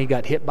town. He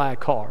got hit by a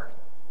car.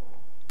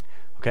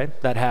 Okay,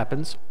 that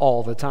happens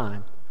all the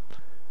time.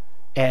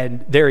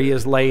 And there he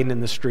is laying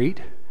in the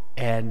street,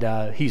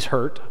 and he's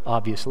hurt,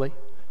 obviously.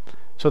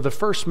 So the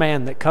first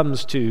man that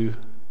comes to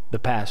the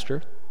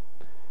pastor,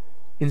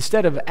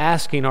 instead of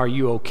asking, are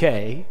you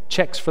okay,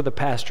 checks for the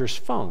pastor's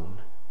phone.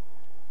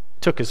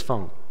 Took his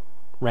phone,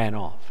 ran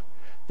off.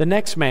 The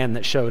next man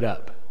that showed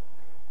up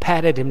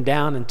patted him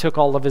down and took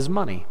all of his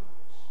money.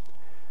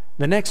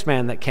 The next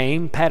man that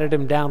came patted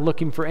him down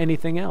looking for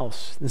anything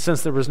else. And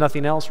since there was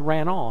nothing else,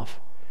 ran off.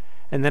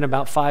 And then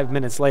about 5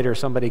 minutes later,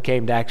 somebody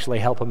came to actually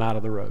help him out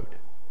of the road.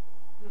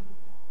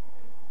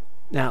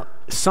 Now,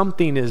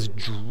 something is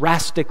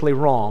drastically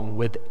wrong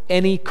with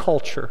any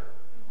culture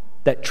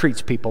that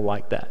treats people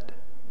like that.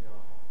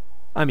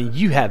 I mean,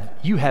 you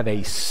have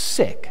a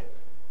sick,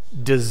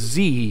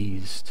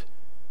 diseased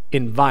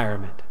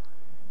environment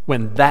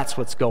when that's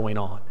what's going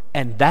on.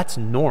 And that's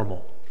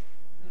normal.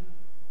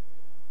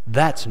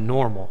 That's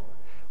normal.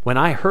 When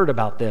I heard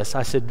about this,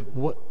 I said,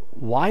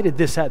 why did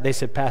this happen? They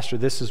said, Pastor,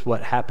 this is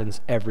what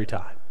happens every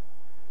time.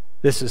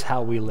 This is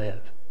how we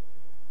live.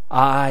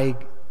 I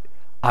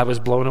was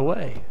blown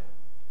away.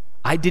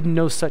 I didn't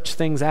know such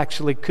things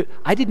actually could.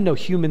 I didn't know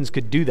humans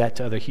could do that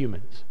to other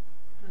humans.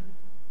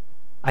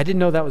 I didn't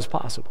know that was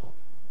possible.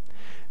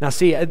 Now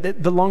see,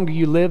 the longer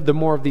you live, the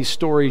more of these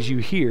stories you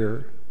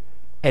hear,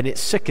 and it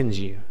sickens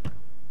you.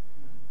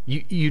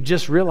 You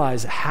just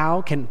realize,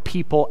 how can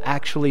people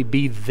actually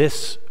be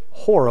this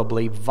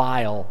horribly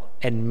vile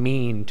and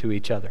mean to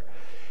each other?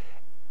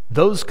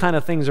 Those kind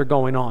of things are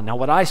going on. Now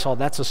what I saw,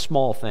 that's a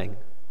small thing.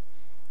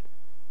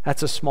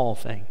 That's a small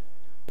thing.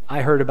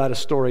 I heard about a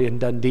story in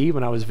Dundee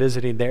when I was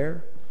visiting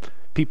there.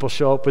 People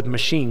show up with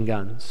machine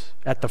guns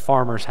at the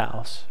farmer's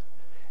house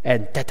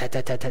and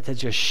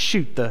just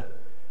shoot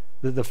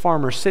the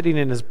farmer sitting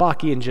in his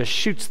bakkie, and just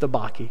shoots the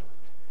bakkie.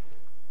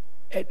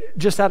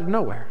 just out of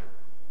nowhere,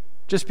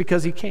 just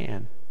because he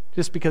can,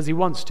 just because he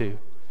wants to.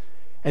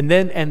 And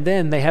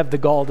then they have the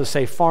gall to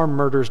say farm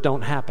murders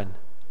don't happen.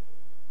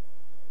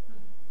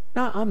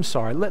 No, I'm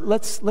sorry.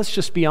 Let's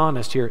just be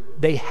honest here.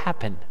 They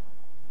happen.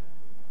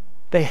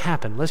 They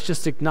happen. Let's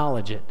just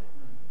acknowledge it.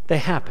 They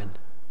happen.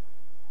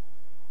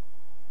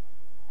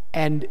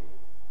 And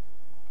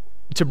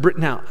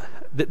now,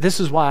 this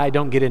is why I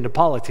don't get into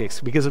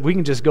politics, because we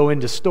can just go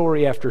into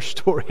story after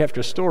story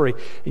after story,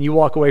 and you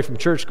walk away from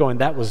church going,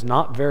 that was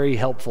not very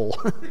helpful.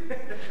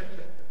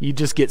 You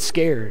just get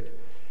scared.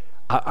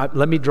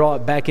 Let me draw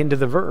it back into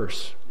the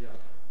verse.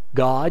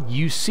 God,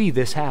 you see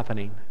this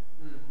happening.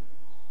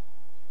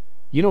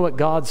 You know what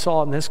God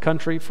saw in this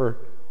country for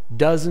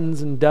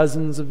dozens and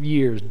dozens of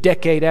years,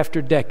 decade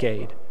after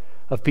decade,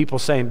 of people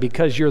saying,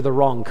 because you're the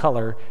wrong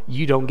color,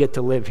 you don't get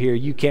to live here,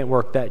 you can't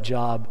work that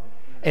job.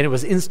 And it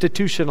was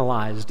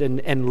institutionalized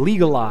and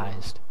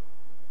legalized.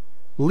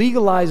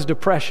 Legalized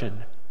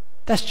oppression.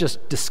 That's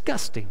just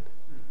disgusting.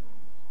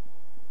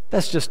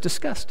 That's just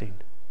disgusting.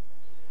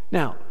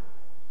 Now,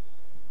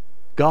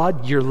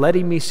 God, you're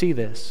letting me see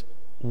this.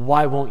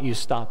 Why won't you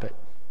stop it?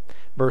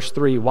 Verse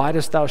 3, why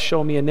dost thou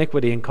show me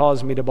iniquity and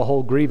cause me to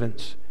behold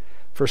grievance?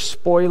 For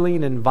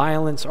spoiling and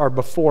violence are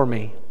before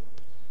me.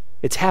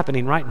 It's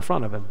happening right in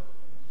front of him.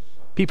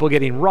 People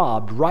getting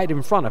robbed right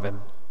in front of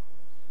him.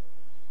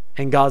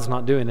 And God's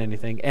not doing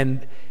anything.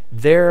 And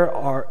there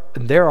are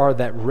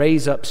that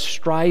raise up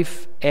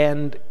strife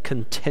and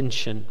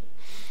contention.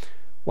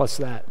 What's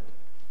that?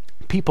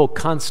 People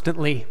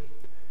constantly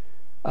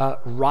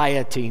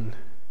rioting,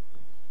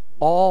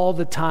 all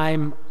the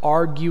time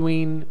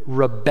arguing,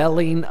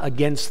 rebelling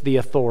against the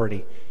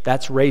authority.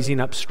 That's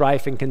raising up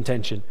strife and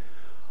contention.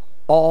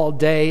 All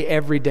day,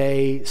 every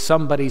day,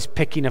 somebody's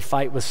picking a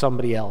fight with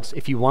somebody else.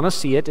 If you want to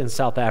see it in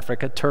South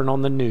Africa, turn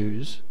on the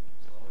news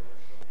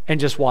and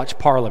just watch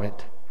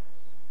Parliament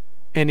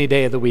any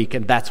day of the week,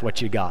 and that's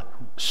what you got.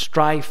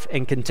 Strife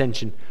and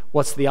contention.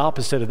 What's the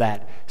opposite of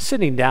that?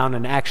 Sitting down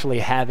and actually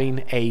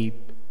having a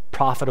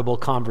profitable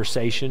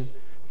conversation,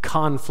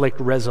 conflict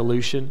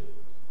resolution.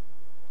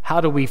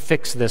 How do we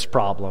fix this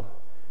problem?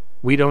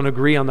 We don't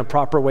agree on the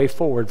proper way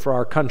forward for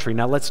our country.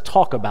 Now let's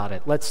talk about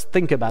it. Let's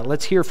think about it.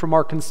 Let's hear from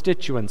our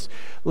constituents.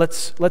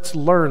 Let's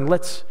learn.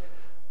 Let's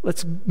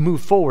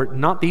move forward.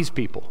 Not these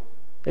people.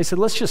 They said,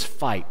 let's just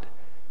fight.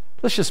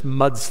 Let's just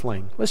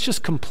mudsling. Let's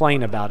just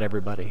complain about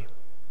everybody.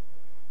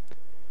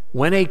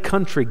 When a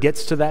country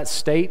gets to that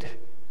state,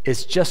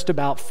 it's just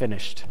about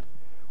finished.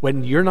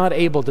 When you're not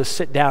able to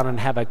sit down and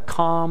have a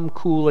calm,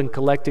 cool, and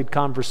collected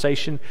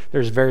conversation,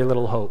 there's very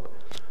little hope.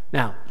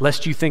 Now,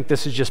 lest you think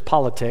this is just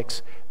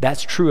politics,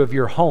 that's true of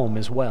your home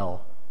as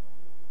well.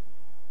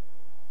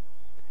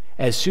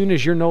 As soon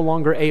as you're no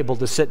longer able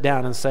to sit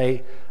down and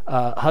say,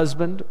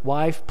 husband,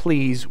 wife,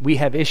 please, we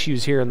have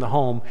issues here in the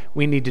home,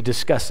 we need to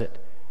discuss it.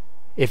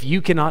 If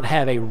you cannot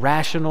have a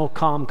rational,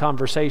 calm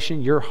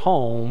conversation, your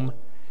home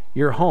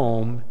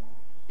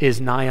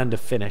is nigh unto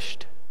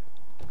finished.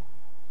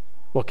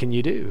 What can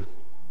you do?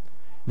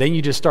 Then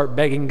you just start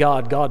begging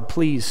God, God,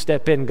 please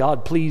step in.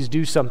 God, please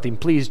do something.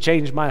 Please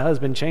change my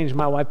husband, change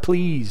my wife.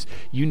 Please,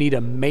 you need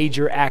a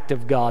major act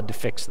of God to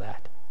fix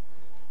that.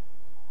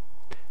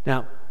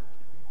 Now,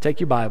 take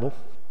your Bible.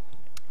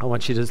 I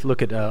want you to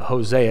look at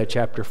Hosea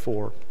chapter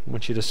 4. I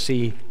want you to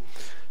see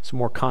some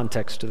more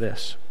context to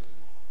this.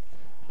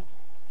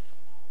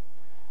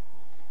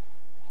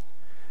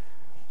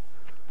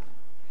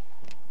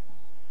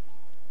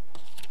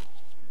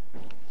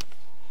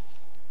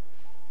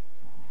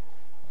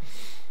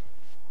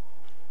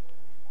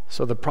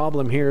 So the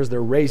problem here is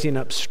they're raising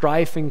up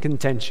strife and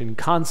contention,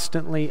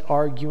 constantly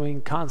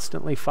arguing,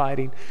 constantly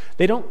fighting.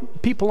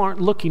 People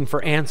aren't looking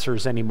for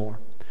answers anymore.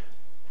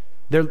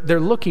 They're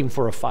looking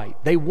for a fight.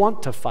 They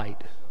want to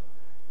fight.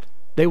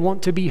 They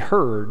want to be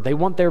heard. They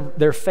want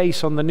their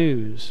face on the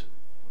news.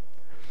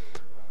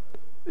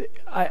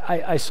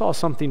 I saw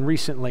something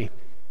recently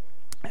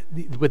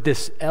with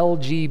this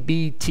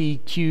LGBTQAI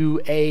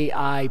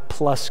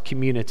plus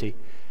community.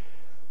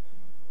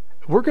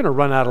 We're going to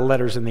run out of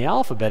letters in the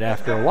alphabet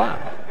after a while.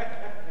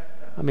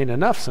 I mean,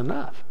 enough's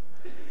enough.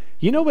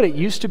 You know what it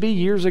used to be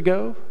years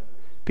ago?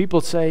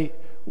 People say,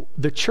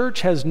 the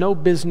church has no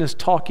business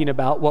talking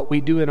about what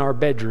we do in our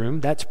bedroom.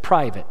 That's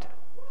private.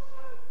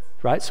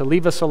 Right? So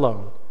leave us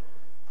alone.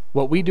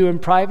 What we do in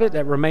private,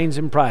 that remains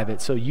in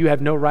private. So you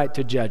have no right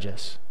to judge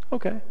us.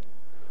 Okay.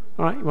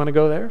 All right, you want to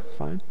go there?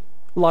 Fine.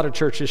 A lot of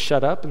churches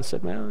shut up and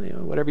said, well,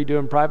 whatever you do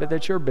in private,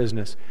 that's your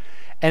business.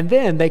 And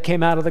then they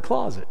came out of the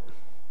closet.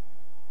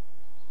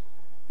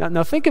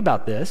 Now think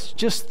about this.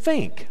 Just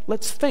think.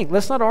 Let's think.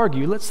 Let's not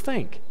argue. Let's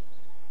think.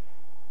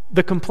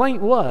 The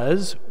complaint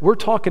was, we're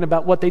talking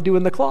about what they do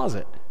in the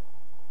closet.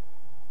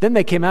 Then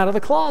they came out of the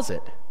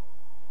closet.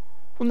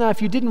 Well, now, if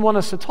you didn't want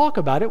us to talk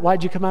about it,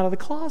 why'd you come out of the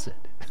closet?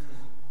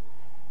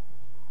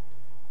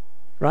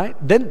 Right?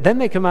 Then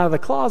they come out of the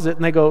closet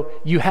and they go,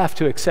 you have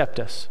to accept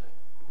us.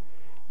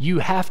 You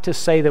have to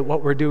say that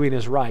what we're doing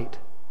is right.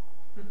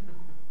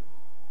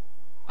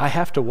 I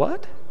have to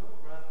what?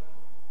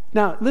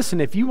 Now, listen,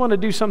 if you want to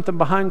do something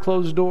behind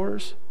closed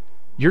doors,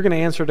 you're going to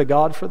answer to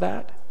God for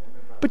that.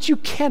 But you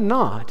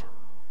cannot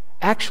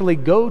actually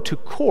go to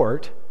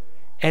court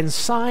and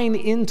sign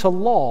into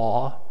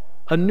law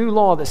a new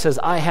law that says,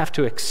 I have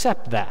to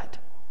accept that,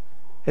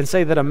 and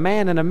say that a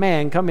man and a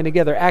man coming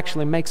together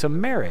actually makes a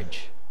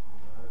marriage.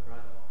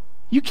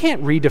 You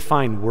can't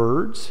redefine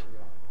words.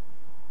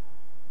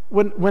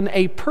 When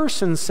a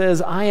person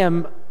says, I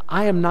am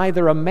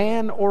neither a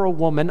man or a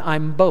woman,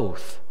 I'm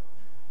both,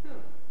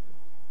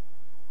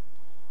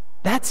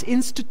 that's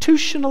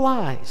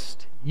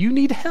institutionalized. You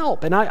need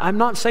help. And I'm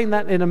not saying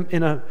that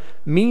in a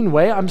mean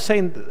way. I'm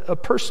saying a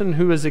person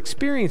who is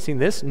experiencing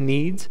this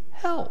needs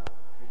help.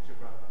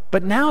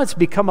 But now it's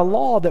become a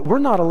law that we're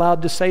not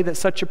allowed to say that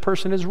such a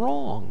person is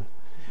wrong.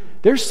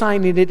 They're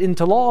signing it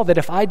into law that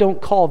if I don't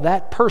call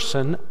that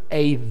person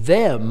a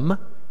them,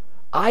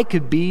 I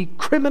could be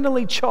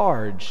criminally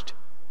charged.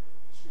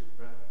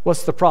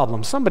 What's the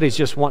problem? Somebody's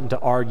just wanting to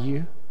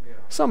argue.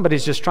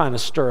 Somebody's just trying to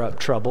stir up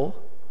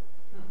trouble.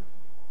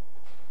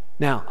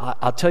 Now,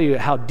 I'll tell you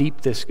how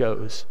deep this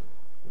goes.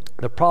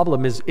 The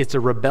problem is it's a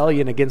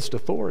rebellion against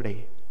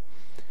authority.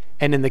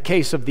 And in the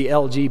case of the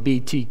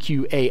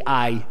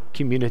LGBTQAI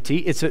community,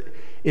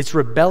 it's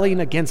rebelling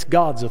against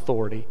God's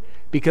authority,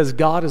 because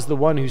God is the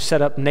one who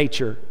set up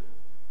nature,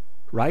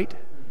 right?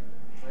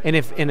 And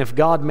if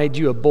God made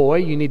you a boy,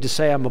 you need to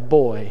say, I'm a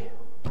boy.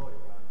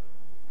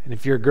 And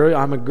if you're a girl,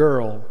 I'm a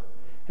girl.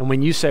 And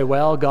when you say,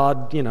 well,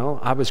 God,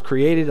 I was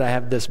created, I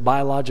have this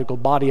biological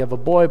body of a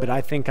boy, but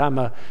I think I'm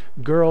a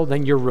girl,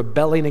 then you're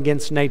rebelling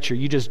against nature.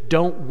 You just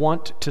don't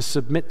want to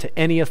submit to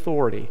any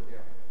authority.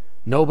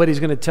 Nobody's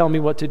going to tell me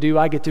what to do.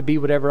 I get to be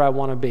whatever I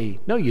want to be.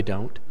 No, you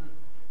don't.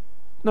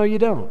 No, you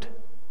don't.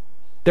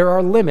 There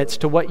are limits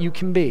to what you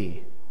can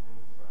be.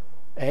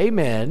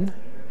 Amen.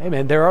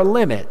 Amen. There are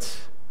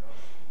limits.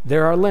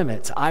 There are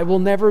limits. I will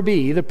never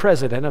be the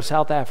president of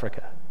South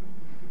Africa.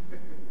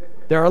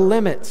 There are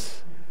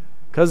limits,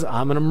 because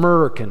I'm an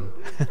American.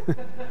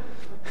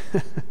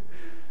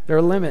 There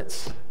are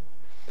limits.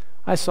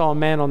 I saw a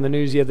man on the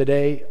news the other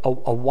day, a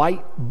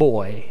white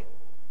boy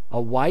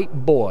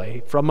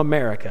from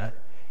America.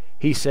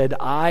 He said,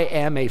 I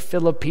am a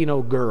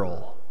Filipino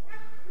girl.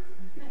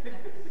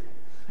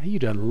 You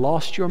done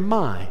lost your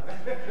mind.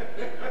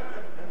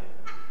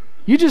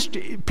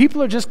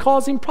 People are just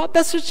causing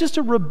problems. That's just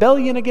a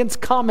rebellion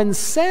against common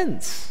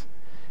sense.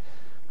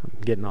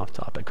 I'm getting off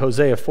topic.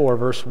 Hosea 4,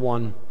 verse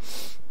 1.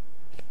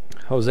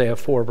 Hosea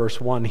 4, verse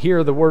 1.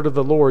 Hear the word of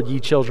the Lord, ye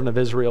children of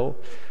Israel.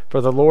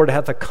 For the Lord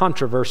hath a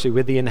controversy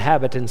with the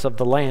inhabitants of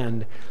the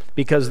land,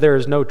 because there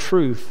is no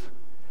truth,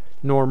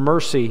 nor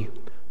mercy,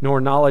 nor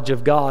knowledge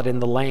of God in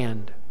the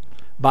land.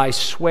 By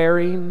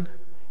swearing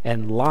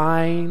and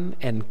lying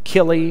and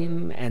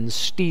killing and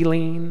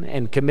stealing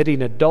and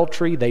committing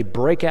adultery, they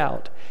break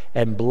out,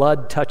 and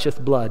blood toucheth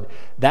blood.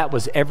 That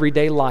was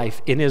everyday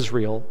life in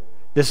Israel.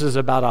 This is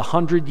about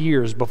 100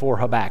 years before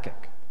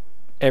Habakkuk.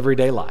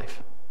 Everyday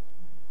life.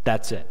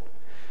 That's it.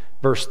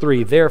 Verse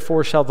 3,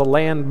 therefore shall the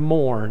land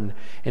mourn,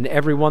 and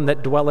everyone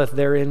that dwelleth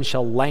therein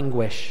shall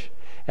languish.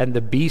 And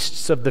the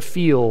beasts of the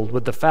field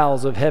with the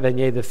fowls of heaven,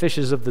 yea, the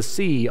fishes of the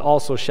sea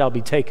also shall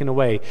be taken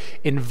away.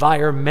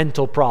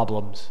 Environmental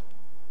problems.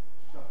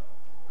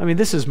 I mean,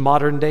 this is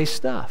modern day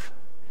stuff.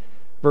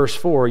 Verse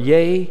 4,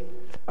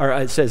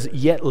 it says,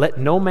 yet let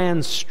no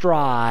man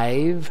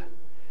strive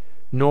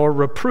nor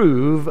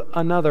reprove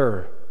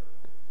another.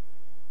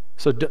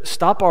 So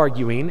stop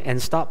arguing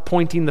and stop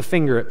pointing the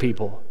finger at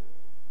people.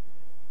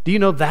 Do you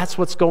know that's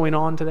what's going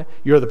on today?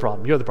 You're the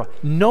problem. You're the problem.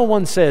 No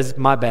one says,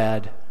 my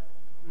bad.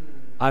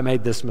 I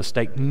made this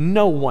mistake.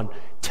 No one.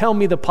 Tell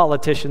me the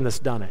politician that's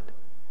done it.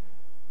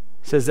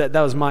 Says that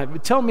was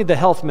tell me the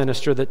health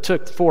minister that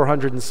took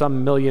 400 and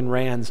some million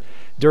rands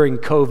during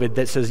COVID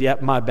that says,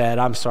 yep, my bad.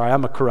 I'm sorry.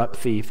 I'm a corrupt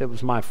thief. It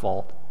was my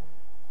fault.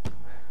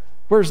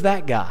 Where's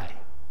that guy?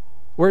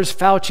 Where's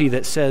Fauci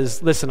that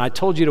says, listen, I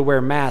told you to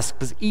wear masks,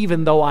 because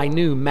even though I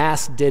knew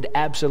masks did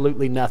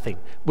absolutely nothing,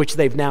 which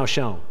they've now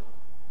shown.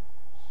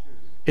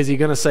 Is he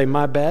going to say,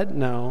 my bad?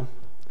 No.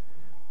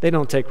 They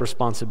don't take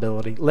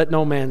responsibility. Let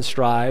no man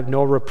strive,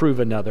 nor reprove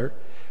another.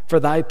 For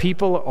thy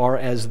people are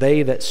as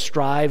they that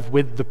strive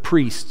with the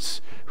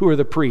priests. Who are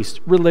the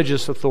priests?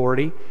 Religious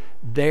authority.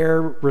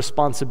 Their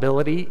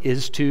responsibility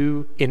is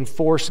to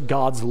enforce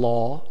God's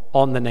law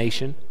on the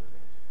nation.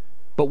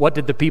 But what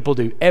did the people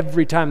do?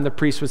 Every time the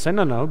priest would say,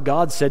 no,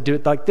 God said do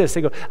it like this.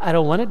 They go, I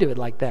don't want to do it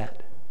like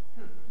that.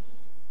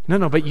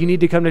 No, but you need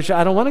to come to church.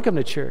 I don't want to come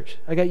to church.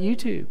 I got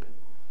YouTube.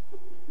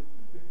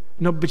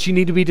 No, but you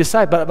need to be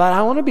discipled. But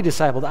I want to be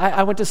discipled.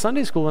 I went to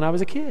Sunday school when I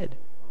was a kid.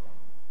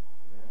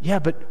 Yeah,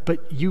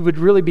 but you would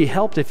really be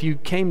helped if you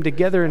came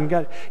together and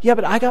got... Yeah,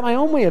 but I got my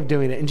own way of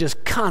doing it, and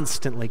just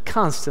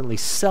constantly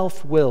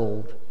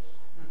self-willed.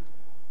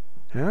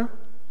 Yeah?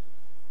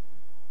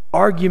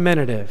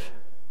 Argumentative.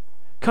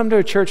 Come to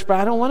a church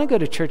bride. I don't want to go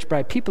to church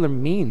bride. People are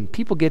mean.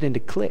 People get into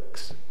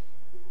cliques.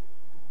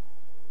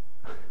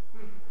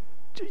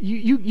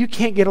 You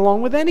can't get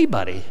along with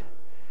anybody.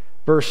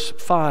 Verse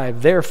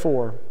 5,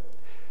 therefore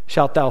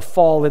shalt thou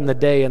fall in the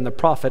day, and the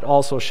prophet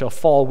also shall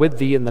fall with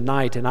thee in the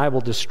night, and I will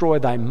destroy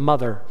thy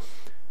mother.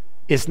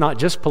 It's not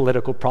just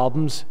political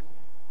problems.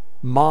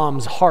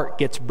 Mom's heart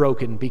gets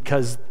broken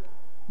because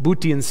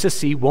Booty and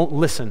Sissy won't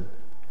listen.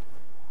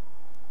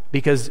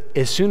 Because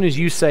as soon as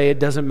you say it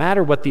doesn't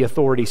matter what the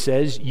authority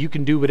says, you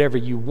can do whatever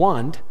you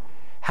want,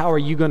 how are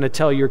you going to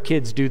tell your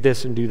kids do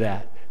this and do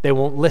that? They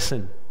won't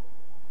listen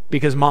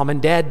because mom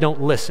and dad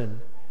don't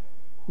listen.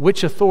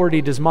 Which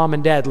authority does mom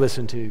and dad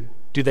listen to?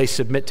 Do they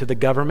submit to the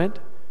government?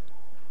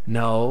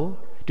 No.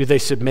 Do they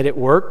submit at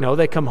work? No,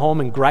 they come home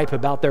and gripe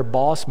about their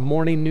boss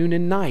morning, noon,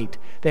 and night.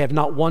 They have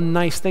not one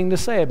nice thing to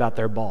say about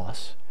their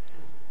boss.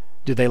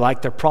 Do they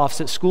like their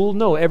profs at school?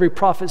 No, every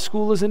prof at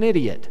school is an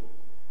idiot.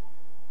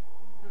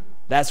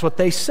 That's what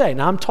they say.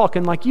 Now I'm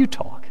talking like you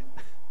talk.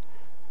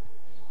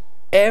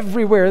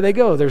 Everywhere they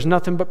go, there's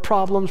nothing but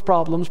problems,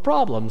 problems,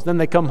 problems. Then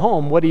they come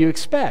home, what do you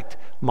expect?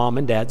 Mom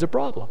and dad's a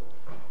problem.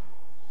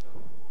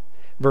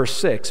 Verse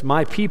 6,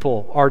 my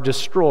people are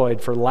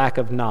destroyed for lack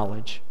of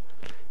knowledge.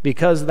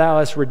 Because thou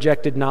hast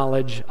rejected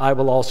knowledge, I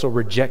will also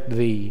reject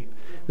thee,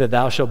 that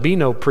thou shalt be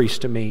no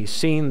priest to me.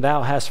 Seeing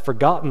thou hast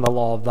forgotten the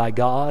law of thy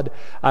God,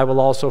 I will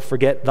also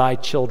forget thy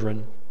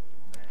children.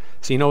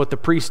 So you know what the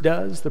priest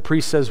does? The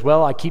priest says,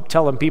 well, I keep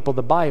telling people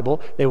the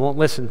Bible. They won't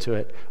listen to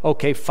it.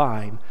 Okay,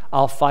 fine.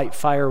 I'll fight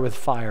fire with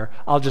fire.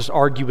 I'll just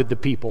argue with the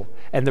people.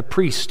 And the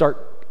priests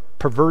start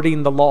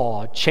perverting the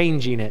law,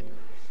 changing it.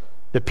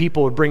 The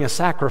people would bring a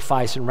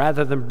sacrifice, and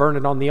rather than burn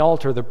it on the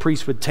altar, the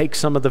priest would take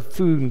some of the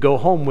food and go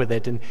home with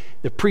it. And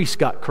the priest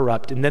got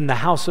corrupt. And then the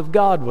house of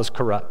God was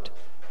corrupt.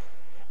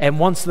 And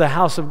once the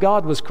house of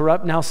God was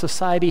corrupt, now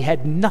society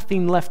had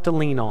nothing left to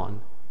lean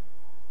on.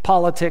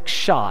 Politics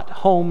shot,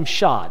 home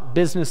shot,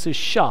 businesses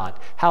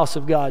shot, house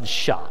of God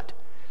shot.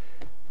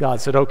 God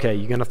said, okay,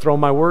 you're going to throw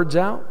my words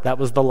out? That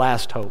was the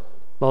last hope.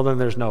 Well, then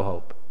there's no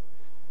hope.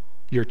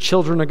 Your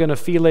children are going to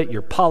feel it.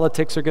 Your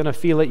politics are going to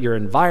feel it. Your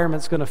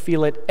environment's going to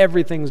feel it.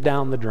 Everything's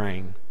down the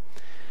drain.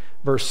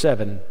 Verse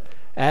 7,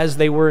 as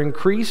they were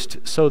increased,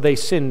 so they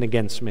sinned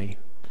against me.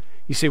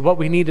 You see, what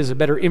we need is a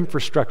better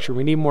infrastructure.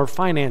 We need more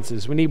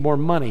finances. We need more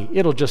money.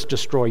 It'll just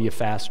destroy you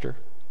faster.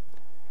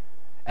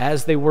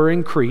 As they were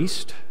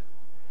increased,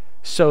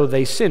 so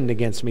they sinned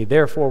against me.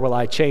 Therefore will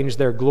I change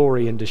their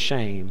glory into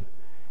shame.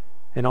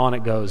 And on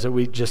it goes.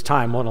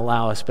 Time won't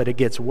allow us, but it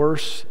gets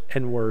worse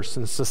and worse,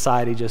 and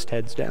society just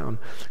heads down.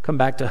 Come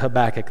back to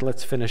Habakkuk.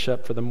 Let's finish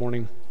up for the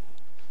morning.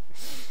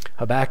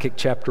 Habakkuk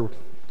chapter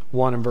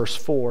 1 and verse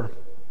 4.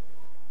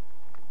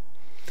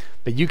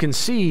 But you can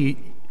see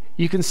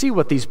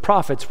what these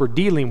prophets were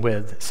dealing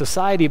with.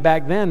 Society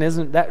back then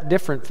isn't that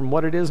different from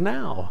what it is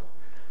now.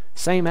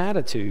 Same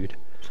attitude.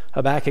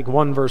 Habakkuk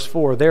 1 verse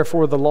 4,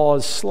 therefore the law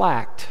is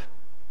slacked,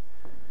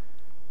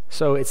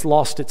 so it's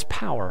lost its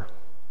power.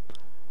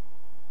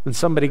 When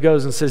somebody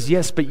goes and says,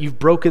 yes, but you've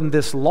broken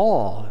this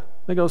law,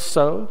 they go,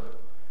 so?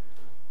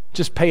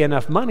 Just pay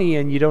enough money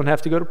and you don't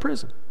have to go to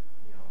prison.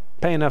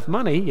 Pay enough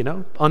money,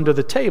 under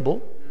the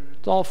table,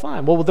 it's all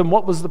fine. Well, then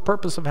what was the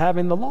purpose of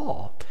having the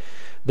law?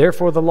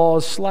 Therefore the law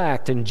is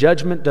slacked, and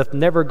judgment doth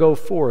never go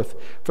forth.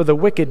 For the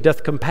wicked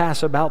doth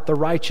compass about the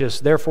righteous,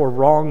 therefore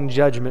wrong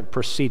judgment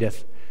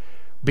proceedeth.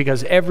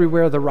 Because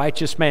everywhere the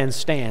righteous man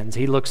stands,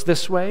 he looks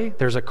this way,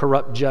 there's a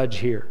corrupt judge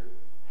here.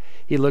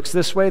 He looks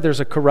this way,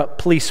 there's a corrupt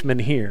policeman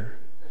here.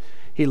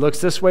 He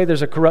looks this way,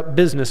 there's a corrupt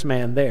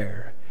businessman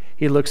there.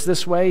 He looks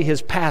this way,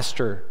 his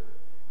pastor,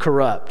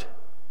 corrupt,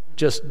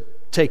 just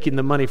taking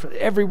the money from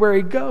everywhere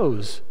he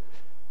goes.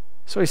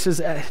 So he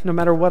says, no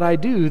matter what I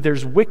do,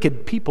 there's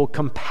wicked people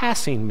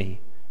compassing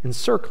me,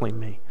 encircling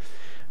me.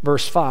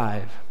 Verse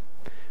 5,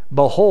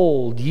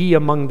 behold ye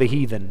among the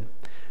heathen.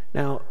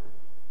 Now,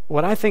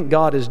 what I think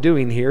God is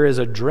doing here is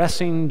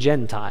addressing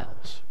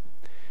Gentiles.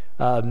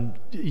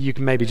 You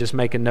can maybe just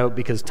make a note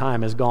because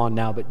time is gone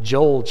now, but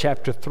Joel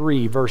chapter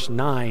 3, verse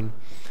 9,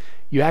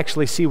 you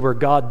actually see where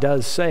God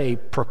does say,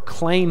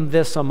 proclaim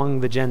this among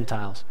the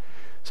Gentiles.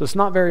 So it's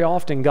not very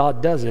often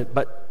God does it,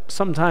 but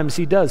sometimes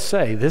he does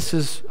say,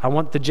 I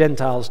want the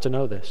Gentiles to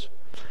know this.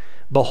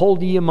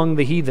 Behold ye among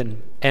the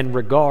heathen, and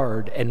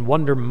regard and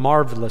wonder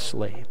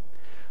marvelously.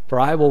 For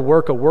I will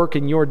work a work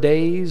in your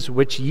days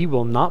which ye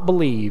will not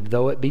believe,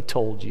 though it be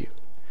told you.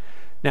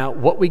 Now,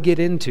 what we get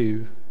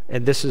into,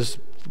 and this is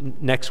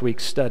next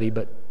week's study,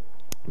 but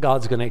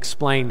God's going to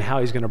explain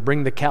how he's going to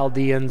bring the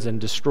Chaldeans and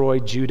destroy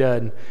Judah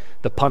and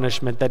the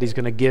punishment that he's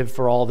going to give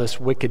for all this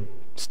wicked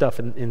stuff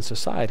in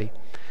society.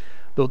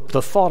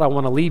 The thought I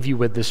want to leave you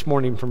with this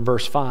morning from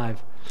verse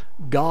 5,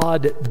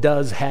 God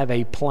does have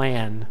a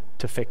plan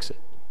to fix it.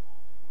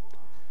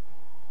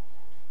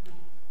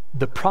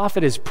 The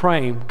prophet is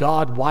praying,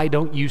 God, why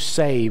don't you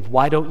save?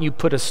 Why don't you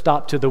put a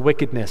stop to the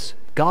wickedness?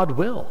 God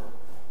will.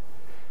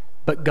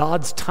 But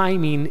God's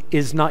timing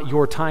is not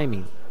your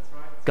timing.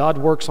 God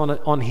works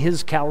on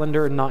his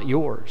calendar and not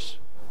yours.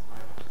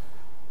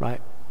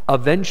 Right?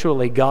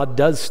 Eventually, God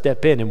does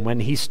step in, and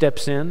when he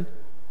steps in,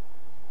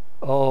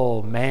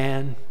 oh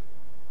man,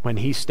 when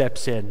he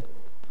steps in,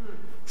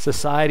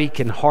 society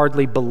can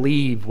hardly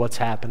believe what's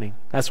happening.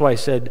 That's why I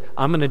said,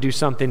 I'm going to do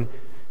something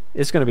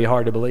It's going to be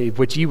hard to believe,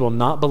 which you will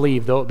not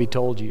believe, though it be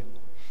told you.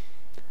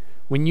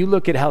 When you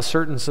look at how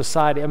certain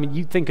society, I mean,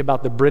 you think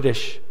about the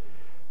British.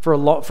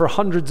 For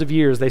hundreds of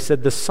years, they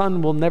said the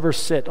sun will never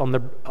sit on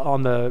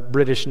the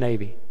British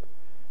Navy.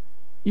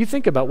 You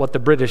think about what the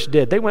British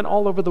did. They went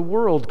all over the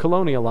world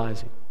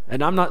colonializing.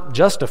 And I'm not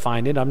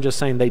justifying it, I'm just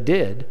saying they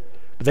did.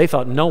 But they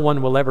thought no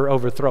one will ever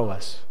overthrow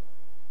us.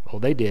 Well,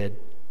 they did.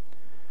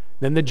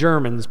 Then the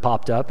Germans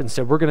popped up and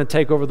said, we're going to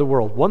take over the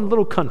world. One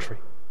little country.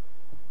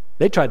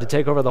 They tried to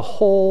take over the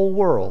whole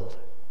world.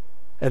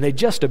 And they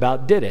just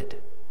about did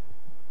it.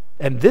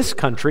 And this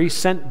country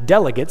sent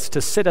delegates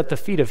to sit at the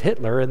feet of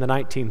Hitler in the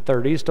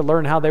 1930s to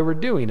learn how they were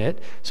doing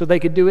it so they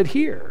could do it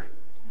here.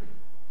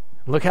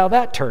 Look how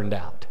that turned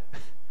out.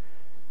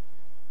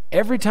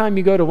 Every time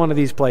you go to one of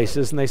these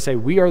places and they say,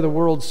 we are the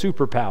world's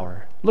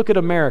superpower, look at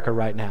America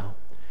right now.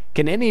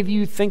 Can any of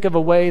you think of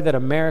a way that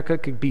America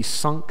could be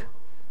sunk?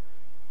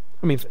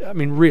 I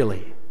mean,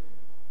 really.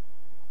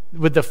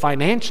 With the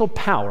financial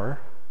power,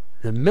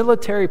 the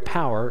military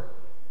power,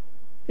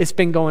 it's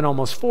been going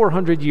almost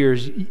 400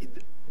 years.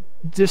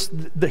 Just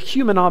the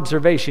human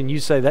observation, you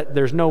say that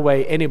there's no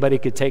way anybody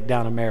could take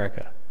down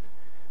America.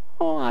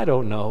 Oh, I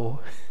don't know.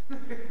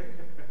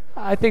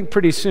 I think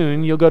pretty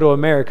soon you'll go to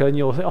America and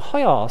you'll say, oh,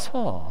 yes,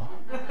 oh.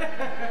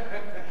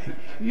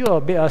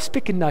 You're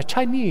speaking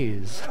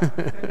Chinese.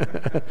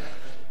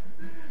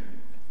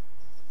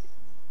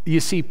 You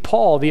see,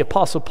 Paul, the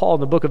Apostle Paul in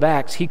the book of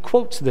Acts, he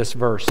quotes this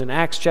verse in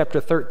Acts chapter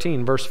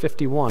 13, verse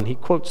 51. He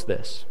quotes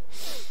this.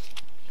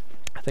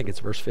 I think it's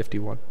verse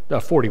 41,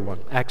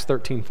 Acts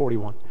 13,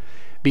 41.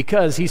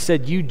 Because he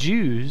said, you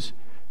Jews,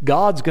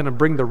 God's going to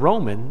bring the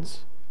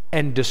Romans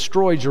and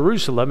destroy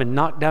Jerusalem and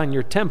knock down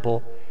your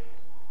temple.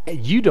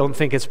 You don't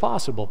think it's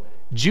possible.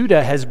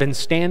 Judah has been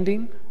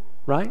standing,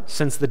 right,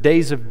 since the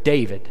days of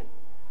David.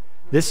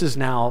 This is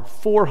now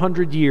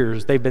 400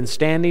 years they've been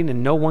standing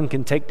and no one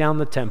can take down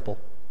the temple.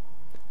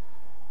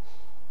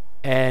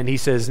 And he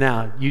says,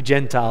 now, you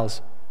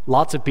Gentiles,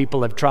 lots of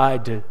people have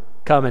tried to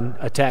come and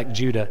attack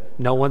Judah.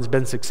 No one's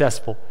been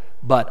successful.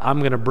 But I'm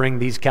going to bring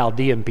these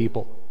Chaldean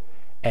people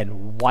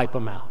and wipe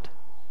them out.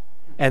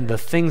 And the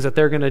things that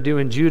they're going to do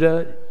in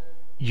Judah,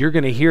 you're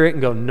going to hear it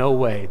and go, no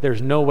way.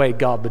 There's no way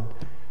God would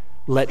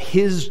let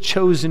his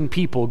chosen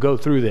people go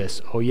through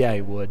this. Oh yeah,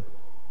 he would.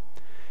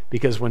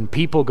 Because when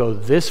people go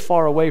this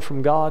far away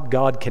from God,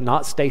 God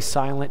cannot stay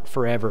silent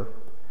forever.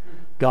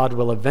 God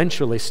will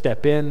eventually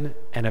step in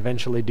and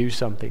eventually do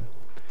something.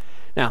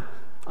 Now,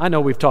 I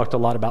know we've talked a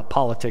lot about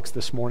politics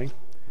this morning,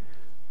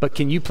 but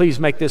can you please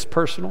make this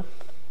personal?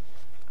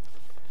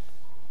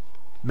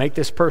 Make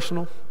this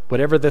personal.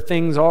 Whatever the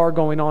things are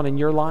going on in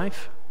your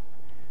life,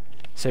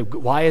 say,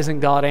 why isn't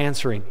God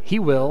answering? He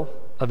will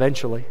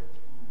eventually.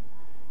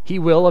 He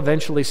will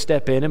eventually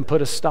step in and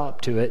put a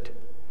stop to it.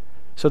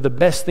 So the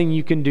best thing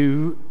you can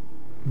do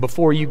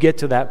before you get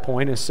to that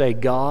point is say,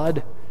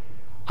 God,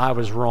 I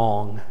was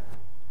wrong.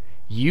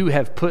 You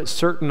have put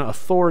certain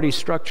authority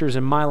structures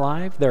in my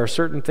life. There are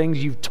certain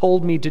things you've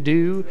told me to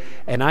do,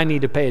 and I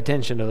need to pay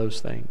attention to those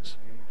things.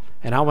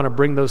 And I want to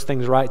bring those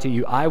things right to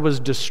you. I was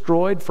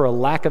destroyed for a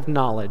lack of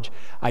knowledge.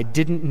 I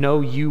didn't know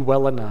you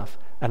well enough,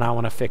 and I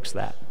want to fix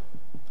that.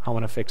 I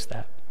want to fix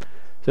that.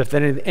 So if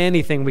there's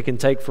anything we can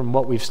take from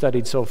what we've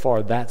studied so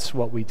far, that's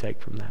what we take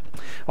from that.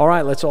 All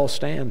right, let's all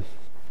stand.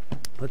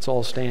 Let's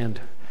all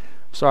stand.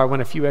 Sorry, I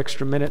went a few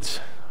extra minutes.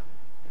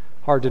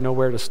 Hard to know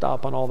where to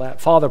stop on all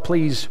that. Father,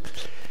 please,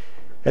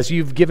 as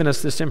you've given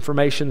us this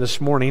information this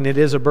morning, it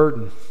is a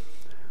burden.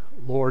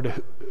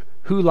 Lord,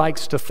 who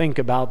likes to think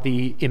about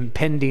the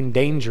impending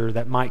danger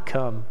that might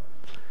come?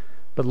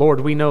 But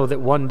Lord, we know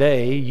that one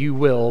day you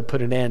will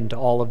put an end to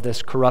all of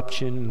this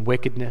corruption and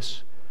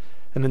wickedness.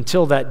 And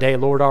until that day,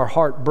 Lord, our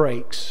heart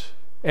breaks.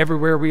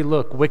 Everywhere we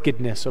look,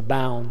 wickedness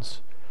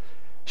abounds.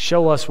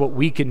 Show us what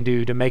we can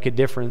do to make a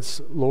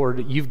difference.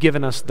 Lord, you've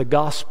given us the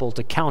gospel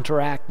to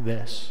counteract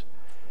this.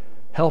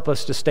 Help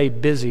us to stay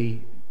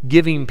busy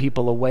giving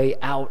people a way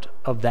out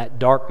of that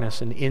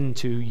darkness and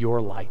into your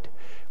light.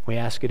 We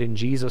ask it in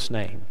Jesus'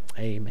 name.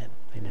 Amen.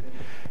 Amen.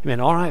 Amen.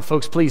 All right,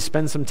 folks, please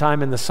spend some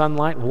time in the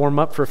sunlight. Warm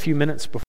up for a few minutes before